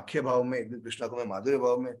मैं साख्य भाव में, एक दिन कृष्णा को मैं माधुर्य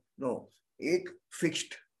भाव में. No, एक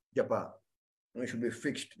fixed japa. It should be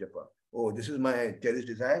fixed japa. Oh, this is my cherished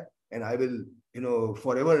desire, and I will,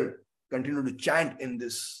 forever continue to chant in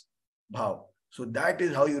this bhav. So that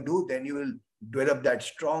is how you do. Then you will develop that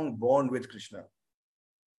strong bond with Krishna.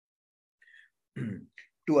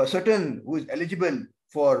 To a certain who is eligible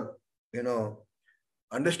for,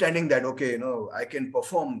 understanding that, okay, I can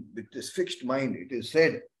perform with this fixed mind. It is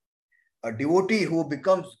said, a devotee who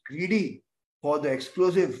becomes greedy for the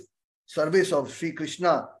exclusive service of Sri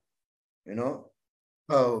Krishna,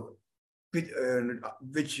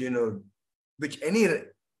 which any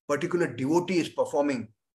particular devotee is performing,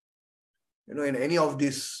 in any of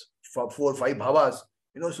these 4 or 5 bhavas,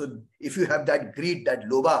 so if you have that greed, that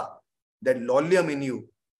lobha, that lollyam in you,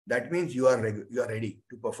 that means you are ready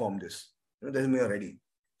to perform this. That means you are ready.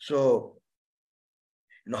 So,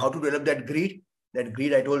 how to develop that greed? That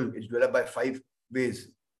greed, I told, is developed by 5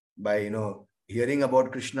 ways. By, hearing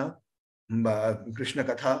about Krishna, by Krishna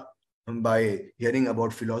Katha, by hearing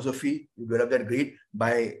about philosophy, you develop that greed.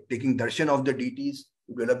 By taking darshan of the deities,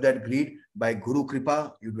 you develop that greed. By Guru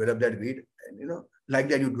Kripa, you develop that greed. And, like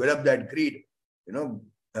that, you develop that greed.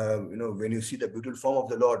 When you see the beautiful form of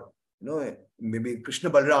the Lord, maybe Krishna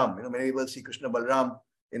Balram, many people see Krishna Balram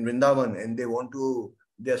in Vrindavan and they want to,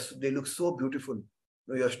 they look so beautiful.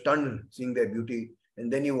 You're stunned seeing their beauty,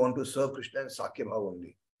 and then you want to serve Krishna in Sakya Bhav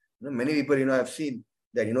only. Many people, I've seen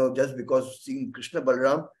that, just because seeing Krishna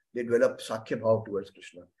Balram, they develop Sakya Bhav towards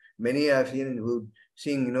Krishna. Many I've seen who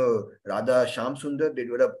seeing, Radha Sham Sundar, they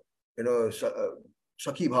develop,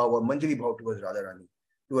 Sakhi Bhav or Manjari Bhav towards Radha Rani,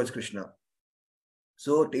 towards Krishna.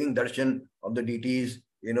 So taking darshan of the deities,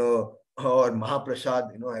 or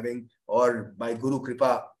Mahaprasad, having, or by Guru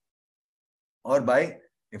Kripa, or by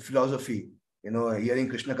philosophy, hearing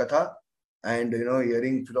Krishna Katha and,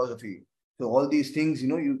 hearing philosophy. So all these things,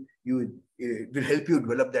 it will help you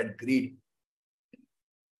develop that greed,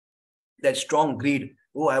 that strong greed.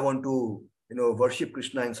 Oh, I want to, worship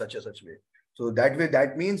Krishna in such a such way. So that way,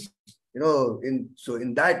 that means, in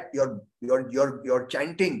that your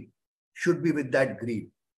chanting should be with that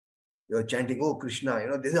greed. You're chanting, oh Krishna,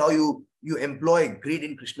 this is how you employ greed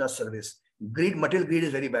in Krishna's service. Greed, material greed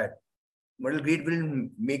is very bad. Material greed will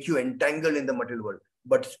make you entangled in the material world.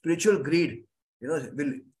 But spiritual greed,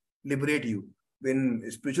 will liberate you. When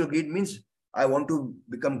spiritual greed means, I want to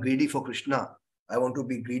become greedy for Krishna. I want to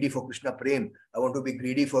be greedy for Krishna Prem. I want to be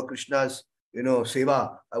greedy for Krishna's,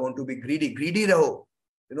 seva. I want to be greedy. Greedy raho.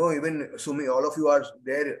 Even Sumi, all of you are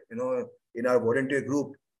there, in our volunteer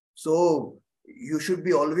group. So you should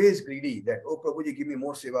be always greedy that, oh Prabhuji, give me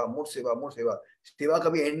more seva, more seva, more seva. Seva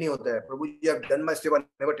kabhi end nahi hota hai. Prabhuji, I have done my seva.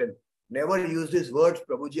 Never tell. Never use these words,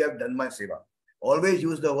 Prabhuji, I have done my seva. Always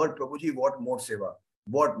use the word, Prabhuji, what more seva?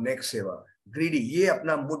 What next seva? Greedy. ये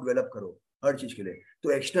अपना mood develop करो हर चीज के लिए. तो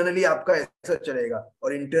externally आपका ऐसा चलेगा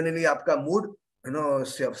और internally आपका mood,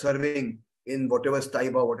 serving in whatever sthai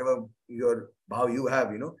bhav, whatever your bhav you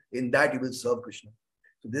have, in that you will serve Krishna.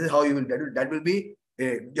 So this is how you will, that will be,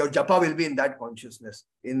 your japa will be in that consciousness,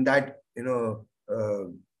 in that,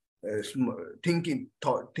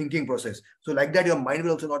 thinking process. So like that, your mind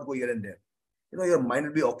will also not go here and there. Your mind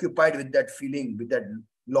will be occupied with that feeling, with that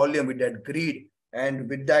lollyam, with that greed, and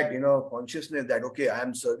with that, consciousness that, okay, I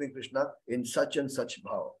am serving Krishna in such and such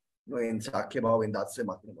bhav, in Sakya bhav, in Datsya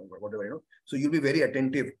Matya, whatever, So you'll be very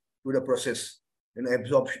attentive to the process,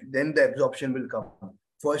 absorption. Then the absorption will come.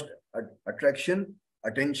 First, attraction,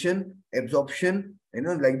 attention, absorption,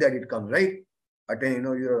 like that it comes, right?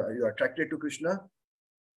 You're attracted to Krishna,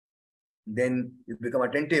 then you become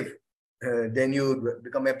attentive, then you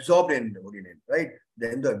become absorbed in the holy name, right?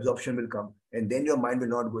 Then the absorption will come, and then your mind will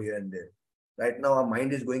not go here and there. Right now, our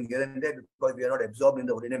mind is going here and there because we are not absorbed in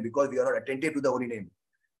the holy name, because we are not attentive to the holy name.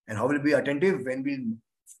 And how will we be attentive? When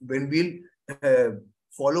we'll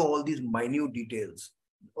follow all these minute details.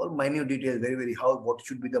 all minute details, very, very what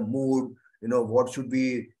should be the mood, what should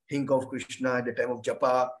we think of Krishna at the time of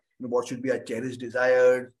japa, what should be our cherished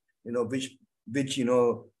desires, which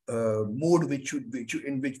mood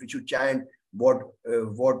in which we should chant, what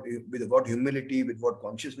with what humility, with what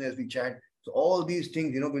consciousness we chant. So all these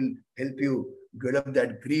things, will help you develop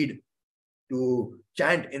that greed to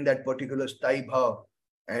chant in that particular sthai bhav,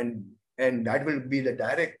 and that will be the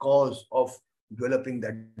direct cause of developing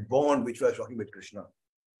that bond which we are talking with Krishna.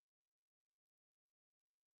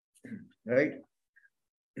 Right?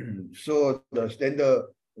 So then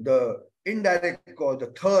the indirect cause, the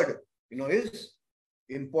third, is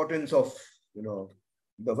importance of, the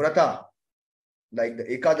vrata, like the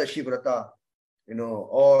Ekadashi vrata,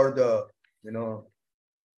 or the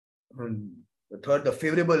third, the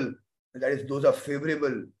favorable, that is, those are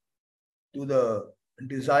favorable to the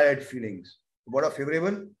desired feelings. What are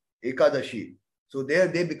favorable? Ekadashi. So there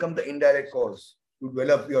they become the indirect cause to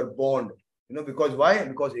develop your bond. Because why?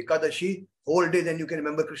 Because Ekadashi, whole day then you can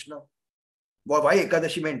remember Krishna. Why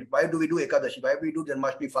Ekadashi meant? Why do we do Ekadashi? Why do we do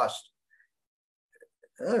Janmashtami fast?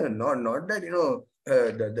 Not that,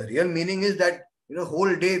 the real meaning is that,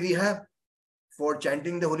 whole day we have for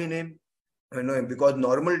chanting the holy name. Because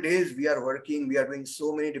normal days we are working, we are doing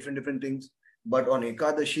so many different things. But on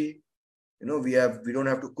Ekadashi, we don't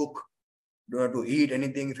have to cook, don't have to eat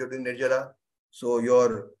anything if you're doing Nirjala. So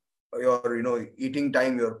your eating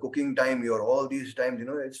time, your cooking time, your all these times,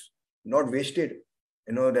 it's not wasted.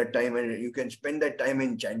 That time, and you can spend that time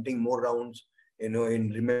in chanting more rounds, in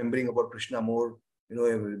remembering about Krishna more,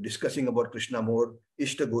 discussing about Krishna more,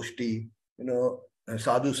 Ishta Goshti,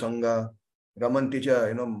 Sadhu Sangha,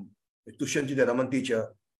 Ramanticha, Tushyantita Ramanticha,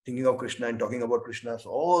 thinking of Krishna and talking about Krishna. So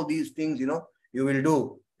all these things, you will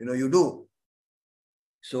do, you do.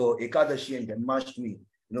 So Ekadashi and Janmashtami,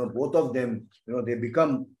 both of them, they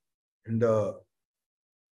become the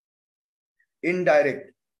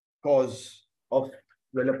indirect cause of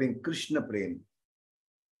developing Krishna prem.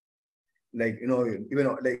 Like,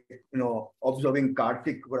 even like, observing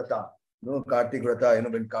Kartik Vrata, Kartik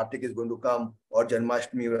Vrata, when Kartik is going to come, or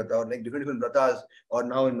Janmashtami Vrata, or like different vratas, or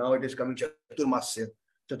now it is coming Chaturmasya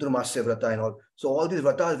Vrata and all. So all these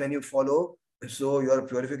vratas, when you follow, so your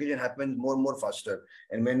purification happens more and more faster.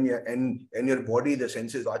 And when your body, the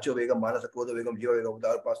senses, Vacho Vegam, Manasa Krodha Vegam, Jiva Vegam,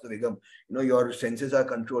 Udar Pasta Vegam, your senses are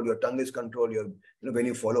controlled, your tongue is controlled, when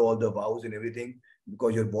you follow all the vows and everything,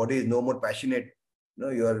 because your body is no more passionate,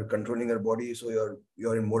 you are controlling your body, so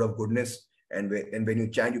you're in mode of goodness. And when you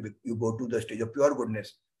chant, you go to the stage of pure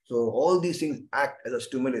goodness. So all these things act as a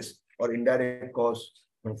stimulus or indirect cause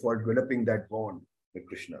for developing that bond with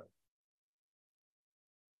Krishna.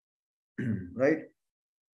 Right?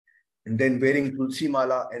 And then wearing Tulsi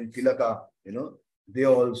Mala and Tilaka, they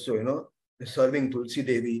also, serving Tulsi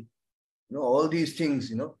Devi, all these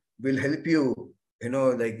things, will help you,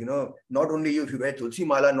 not only you, if you wear Tulsi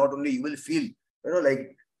Mala, not only you will feel,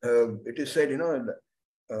 like it is said,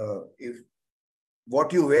 if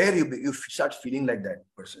what you wear, you start feeling like that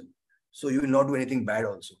person. So you will not do anything bad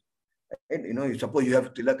also. And, suppose you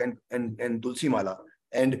have Tilak and Tulsi Mala,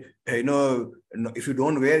 and, if you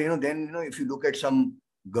don't wear, then, if you look at some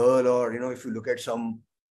girl, or, if you look at some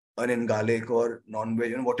onion garlic or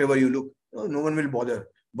non-veg, whatever you look, no one will bother.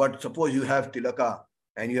 But suppose you have Tilaka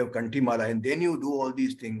and you have Kanti Mala, and then you do all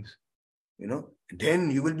these things,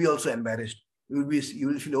 then you will be also embarrassed. You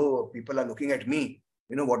will feel, oh, people are looking at me.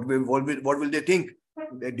 What will they think?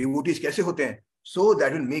 The devotees kaise hote hain? So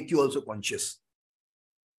that will make you also conscious.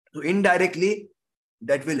 So indirectly,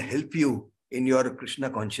 that will help you in your Krishna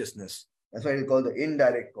consciousness. That's why it's called the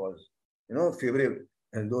indirect cause. Favorable,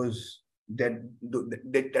 and those that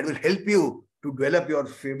will help you to develop your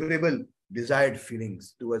favorable desired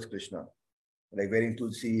feelings towards Krishna, like wearing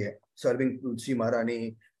Tulsi, serving Tulsi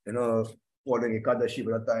Maharani, following Ekadashi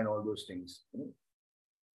Vrata and all those things.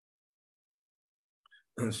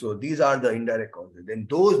 So these are the indirect causes. Then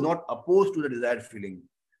those not opposed to the desired feeling,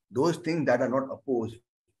 those things that are not opposed,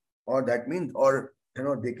 or that means, or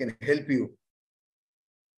they can help you,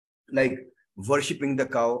 like worshipping the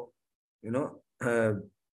cow,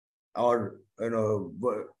 or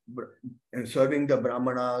serving the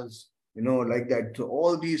brahmanas, like that. So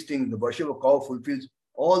all these things, the worship of cow fulfills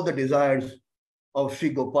all the desires of Sri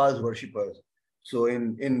Gopal's worshippers. So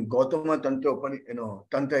in Gautama Tantra,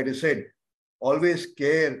 Tantra, it is said, always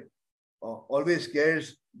cares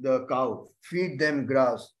the cow, feed them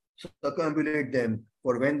grass, circumambulate them,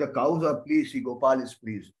 for when the cows are pleased, Sri Gopal is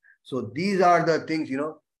pleased. So these are the things,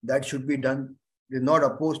 that should be done. It is not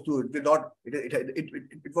opposed to, it will not,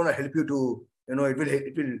 it will not help you to, it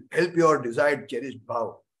will help your desired cherished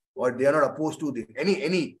bhav, or they are not opposed to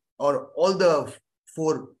any, or all the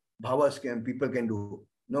four bhavas people can do.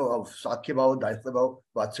 Of Sakhya Bhav, Daisya Bhav,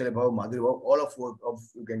 Vatsalya Bhav, Madhurya Bhav, all of four of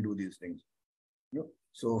you can do these things.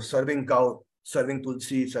 So serving cow, serving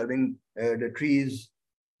tulsi, serving the trees,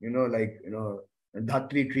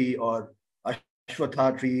 Dhatri tree or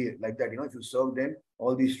Ashwatha tree, like that, if you serve them,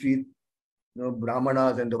 all these trees,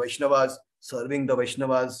 Brahmanas and the Vaishnavas, serving the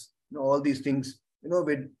Vaishnavas, all these things,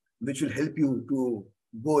 which will help you to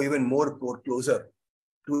go even more closer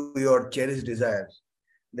to your cherished desires.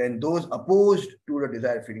 Then those opposed to the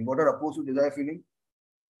desired feeling. What are opposed to desired feeling?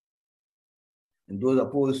 And those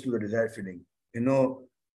opposed to the desired feeling.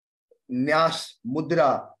 Nyas,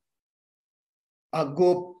 Mudra,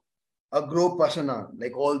 Agropasana,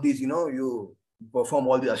 like all these, you perform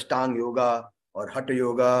all the Ashtanga yoga or Hatha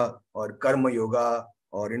yoga or Karma yoga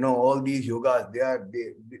or, all these yogas,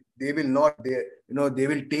 they will not, they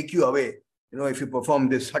will take you away. If you perform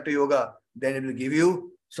this Hatha yoga, then it will give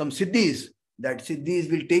you some siddhis. That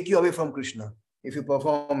siddhis will take you away from Krishna. If you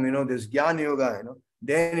perform, this Jnana yoga,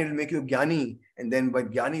 then it will make you Jnani. And then by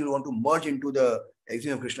Jnani, you want to merge into the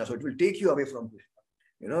existence of Krishna. So it will take you away from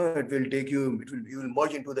Krishna. It will take you, you will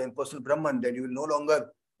merge into the impersonal Brahman. Then you will no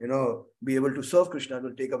longer, be able to serve Krishna. It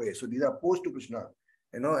will take away. So these are opposed to Krishna.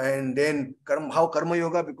 And then how Karma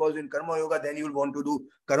yoga? Because in Karma yoga, then you will want to do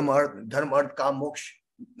Karma, Dharma, Arth, Kam, Moksha.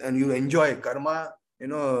 And you enjoy Karma,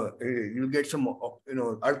 you'll get some,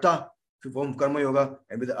 Artha. If you perform Karma yoga,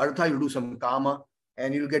 and with the Artha, you do some Kama,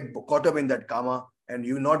 and you'll get caught up in that Kama, and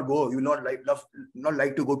you will not go, you will not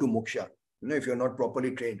like to go to Moksha, if you're not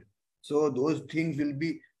properly trained. So those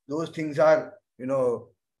things are,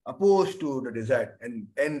 opposed to the desire.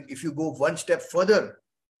 And if you go one step further,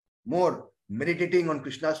 more meditating on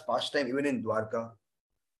Krishna's pastime, even in Dwarka,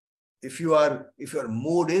 if your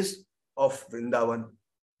mood is of Vrindavan,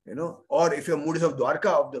 or if your mood is of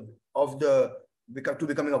Dwarka, to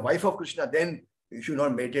becoming a wife of Krishna, then you should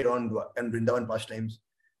not meditate on Vrindavan pastimes.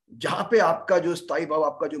 जहां पे आपका जो स्थायी भाव,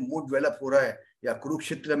 आपका जो mood develop हो रहा है, या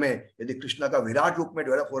कुरुक्षेत्र में यदि कृष्णा का विराट रूप में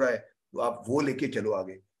डेवलप हो रहा है, तो आप वो लेके चलो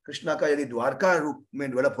आगे. कृष्णा का यदि द्वारका रूप में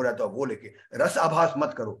डेवलप हो रहा है, तो आप वो लेके रस आभास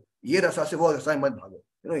मत करो. ये रसा से वो रसा मत भागो.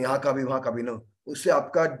 यहाँ का भी वहां का भी, उससे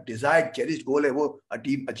आपका डिजायर्ड चेरिश्ड गोल है वो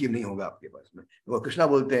अचीव नहीं होगा आपके पास में. वो कृष्णा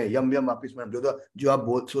बोलते हैं यम यम आप इसमें जो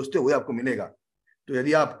आप सोचते हो आपको मिलेगा. तो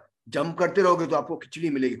यदि आप जम करते रहोगे तो आपको खिचड़ी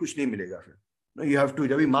मिलेगी, कुछ नहीं मिलेगा फिर. यू हैव टू,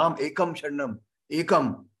 जब माम एकम शरणम,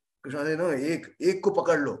 एकम कृष्णा से एक को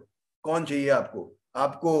पकड़ लो. कौन चाहिए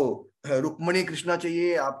आपको रुक्मणी कृष्णा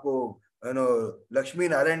चाहिए, आपको लक्ष्मी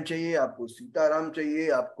नारायण चाहिए, आपको सीताराम चाहिए,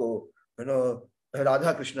 आपको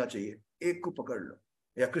राधा कृष्णा चाहिए, एक को पकड़ लो.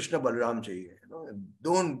 या कृष्ण बलराम चाहिए.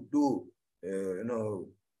 Don't do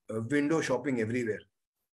window shopping everywhere.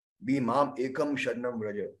 B माम एकम शरणम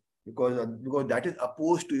Vraj, because that is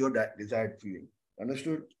opposed to your desired feeling.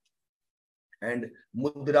 Understood? And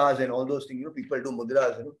mudras and all those things, people do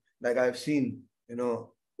mudras, like I have seen,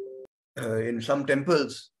 in some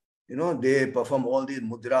temples, they perform all these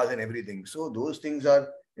mudras and everything. So those things are,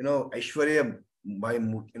 Aishwarya, by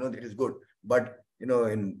that is good. But, in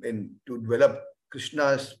to develop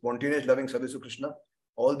Krishna's spontaneous loving service to Krishna,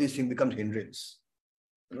 all these things become hindrance.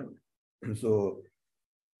 So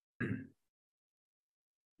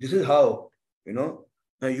this is how,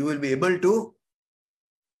 you will be able to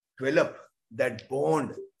develop that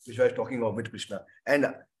bond which I was talking about with Krishna.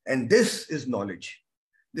 And this is knowledge.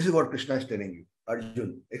 This is what Krishna is telling you.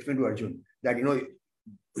 Arjun, explain to Arjun that,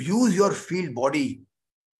 use your field body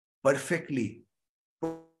perfectly,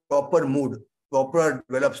 proper mood, proper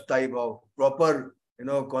develop type of proper,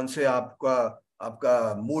 कौन से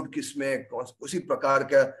आपका mood किसमें, उसी प्रकार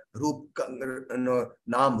का रूप,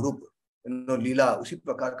 नाम रूप, लीला, उसी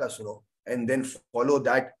प्रकार का सुनो. And then follow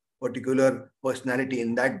that particular personality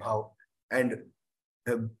in that bhav and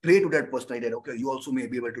pray to that personality that, okay, you also may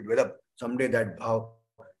be able to develop someday that bhav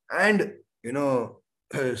and,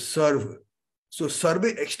 serve. So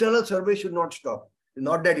external service should not stop.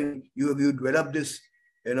 Not that you develop this,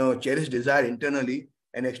 cherished desire internally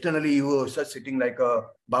and externally you are such sitting like a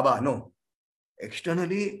Baba. No.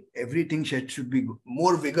 Externally, everything should be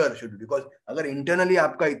more vigor should be, because अगर internally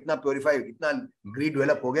आपका इतना purify, इतना greed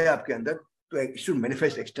develop हो गया आपके अंदर, तो it should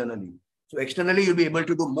manifest externally. So externally you'll be able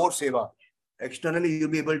to do more seva. Externally you'll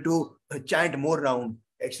be able to chant more round.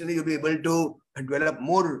 Externally you'll be able to develop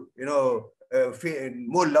more,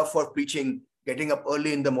 more love for preaching, getting up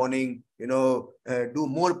early in the morning, do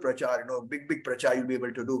more prachar, big prachar you'll be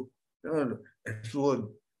able to do.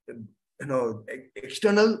 So,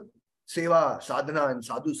 external seva, sadhana and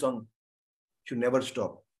sadhu sang should never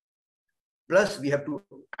stop. Plus, we have to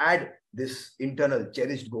add this internal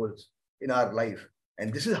cherished goals in our life.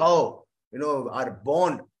 And this is how, our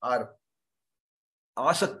bond, our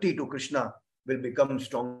asakti to Krishna will become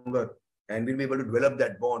stronger, and we'll be able to develop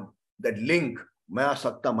that bond, that link. Maya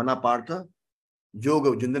sakta mana partha,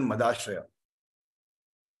 yoga jindan madashraya.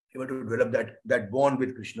 Able to develop that bond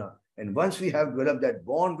with Krishna. And once we have developed that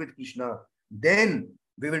bond with Krishna, then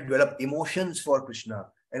we will develop emotions for Krishna.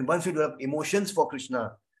 And once we develop emotions for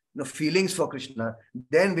Krishna, feelings for Krishna,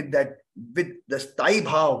 then with the sthai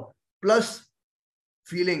bhav plus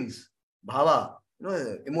feelings, bhava,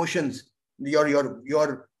 emotions, your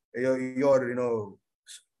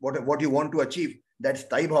what you want to achieve, that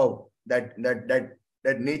sthai bhav,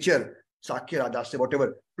 that nature, sakya, radasya,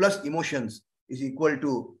 whatever, plus emotions is equal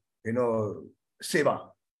to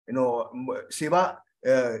seva. Seva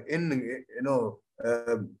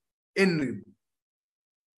in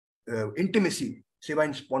intimacy, seva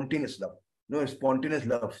in spontaneous love. Spontaneous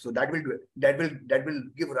love. So that will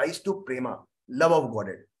give rise to prema, love of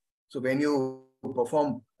Godhead. So when you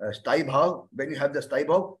perform sthai bhav, when you have the sthai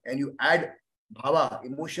bhav and you add bhava,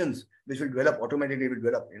 emotions, which will develop automatically. Will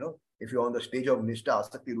develop. If you're on the stage of nishtha,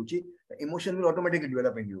 asakti, ruchi, emotion will automatically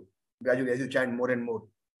develop in you gradually as you chant more and more.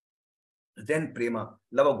 Then prema,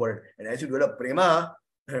 love of Godhead. And as you develop prema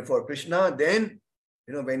for Krishna, then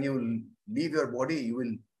when you leave your body, you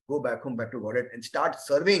will go back home, back to Godhead, and start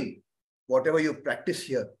serving whatever you practice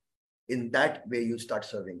here. In that way, you start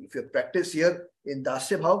serving. If you practice here in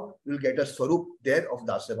Dasya Bhav, you'll get a Swarup there of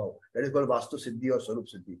Dasya Bhav. That is called Vastu Siddhi or Swarup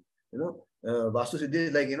Siddhi. Vastu Siddhi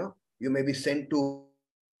is like, you may be sent to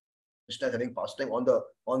Krishna having pastime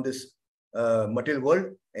on this material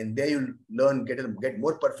world, and there you'll learn, get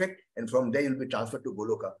more perfect, and from there you'll be transferred to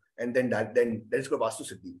Goloka, and then that is called Vastu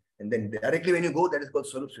Siddhi. And then directly when you go, that is called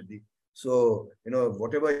Swarup Siddhi. So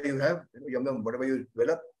whatever you have, whatever you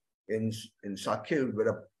develop in Sakya,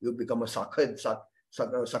 you become a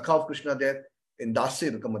Sakha of Krishna there. In Dasya,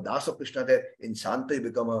 you become a Das of Krishna there. In Shanta, you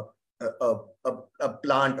become a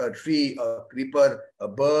plant, a tree, a creeper, a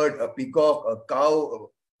bird, a peacock, a cow,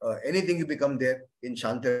 anything you become there in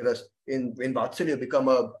Shantaras. In Vatsalya, you become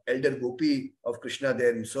a elder gopi of Krishna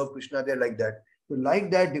there. You serve Krishna there like that. So like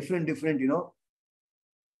that, different,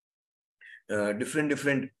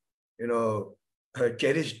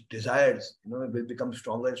 cherished desires, will become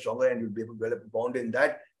stronger and stronger, and you'll be able to develop a bond in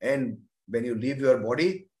that. And when you leave your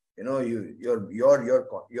body,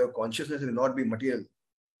 your consciousness will not be material,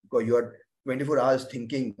 because you are 24 hours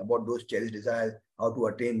thinking about those cherished desires, how to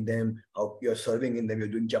attain them, how you're serving in them, you're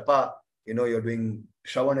doing japa, you're doing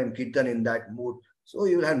shravan and kirtan in that mood. So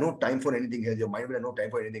you will have no time for anything else. Your mind will have no time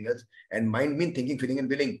for anything else. And mind means thinking, feeling, and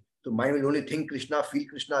willing. So mind will only think Krishna, feel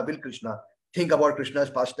Krishna, will Krishna. Think about Krishna's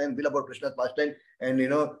pastime, will about Krishna's pastime, and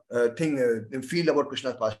feel about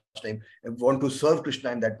Krishna's pastime, and want to serve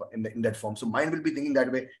Krishna in that form. So mind will be thinking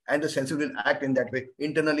that way, and the senses will act in that way,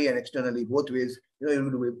 internally and externally, both ways. You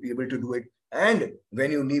will be able to do it. And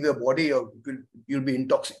when you leave your body, you'll be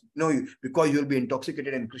intoxicated. Because you'll be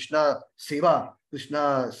intoxicated in Krishna seva,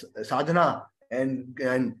 Krishna sadhana, and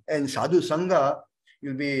sadhu sangha.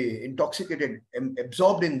 You'll be intoxicated,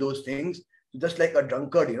 absorbed in those things. Just like a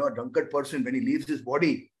drunkard, a drunkard person, when he leaves his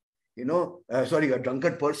body, a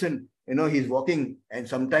drunkard person, he's walking, and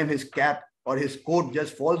sometimes his cap or his coat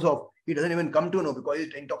just falls off. He doesn't even come to know, because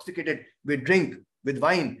he's intoxicated with drink, with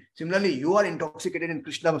wine. Similarly, you are intoxicated in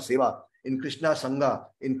Krishna seva, in Krishna sangha,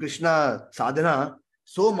 in Krishna sadhana,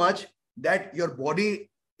 so much that your body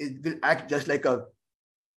will act just like a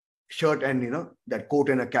shirt and, that coat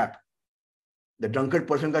and a cap. The drunkard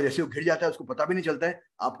person का जैसे वो गिर जाता है, उसको पता भी नहीं चलता है,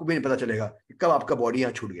 आपको भी नहीं पता चलेगा कि कब आपका बॉडी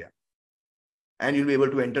यहाँ छूट गया. And you'll be able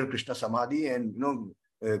to enter Krishna Samadhi and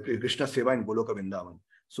Krishna Seva in Goloka Vrindavan.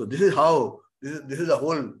 So this is how this is the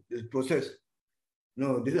whole process.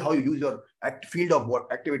 This is how you use your field of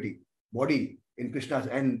activity, body in Krishna's,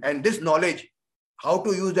 and this knowledge, how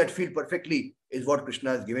to use that field perfectly, is what Krishna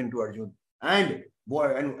has given to Arjuna. And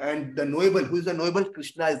the knowable, who is the knowable?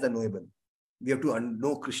 Krishna is the knowable. We have to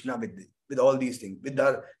know Krishna with all these things. With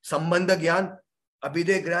our Sambandha Gyan,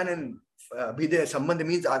 Abhidaya Gyan, and Abhidaya Sambandha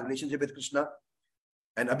means our relationship with Krishna.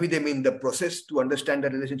 And Abhidaya means the process to understand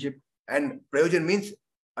that relationship. And Prayojan means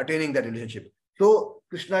attaining that relationship. So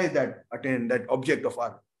Krishna is that object of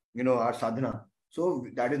our, our sadhana. So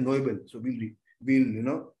that is knowable. So we'll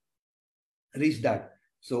reach that.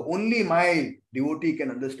 So only my devotee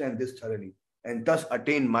can understand this thoroughly and thus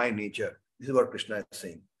attain my nature. This is what Krishna is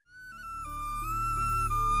saying.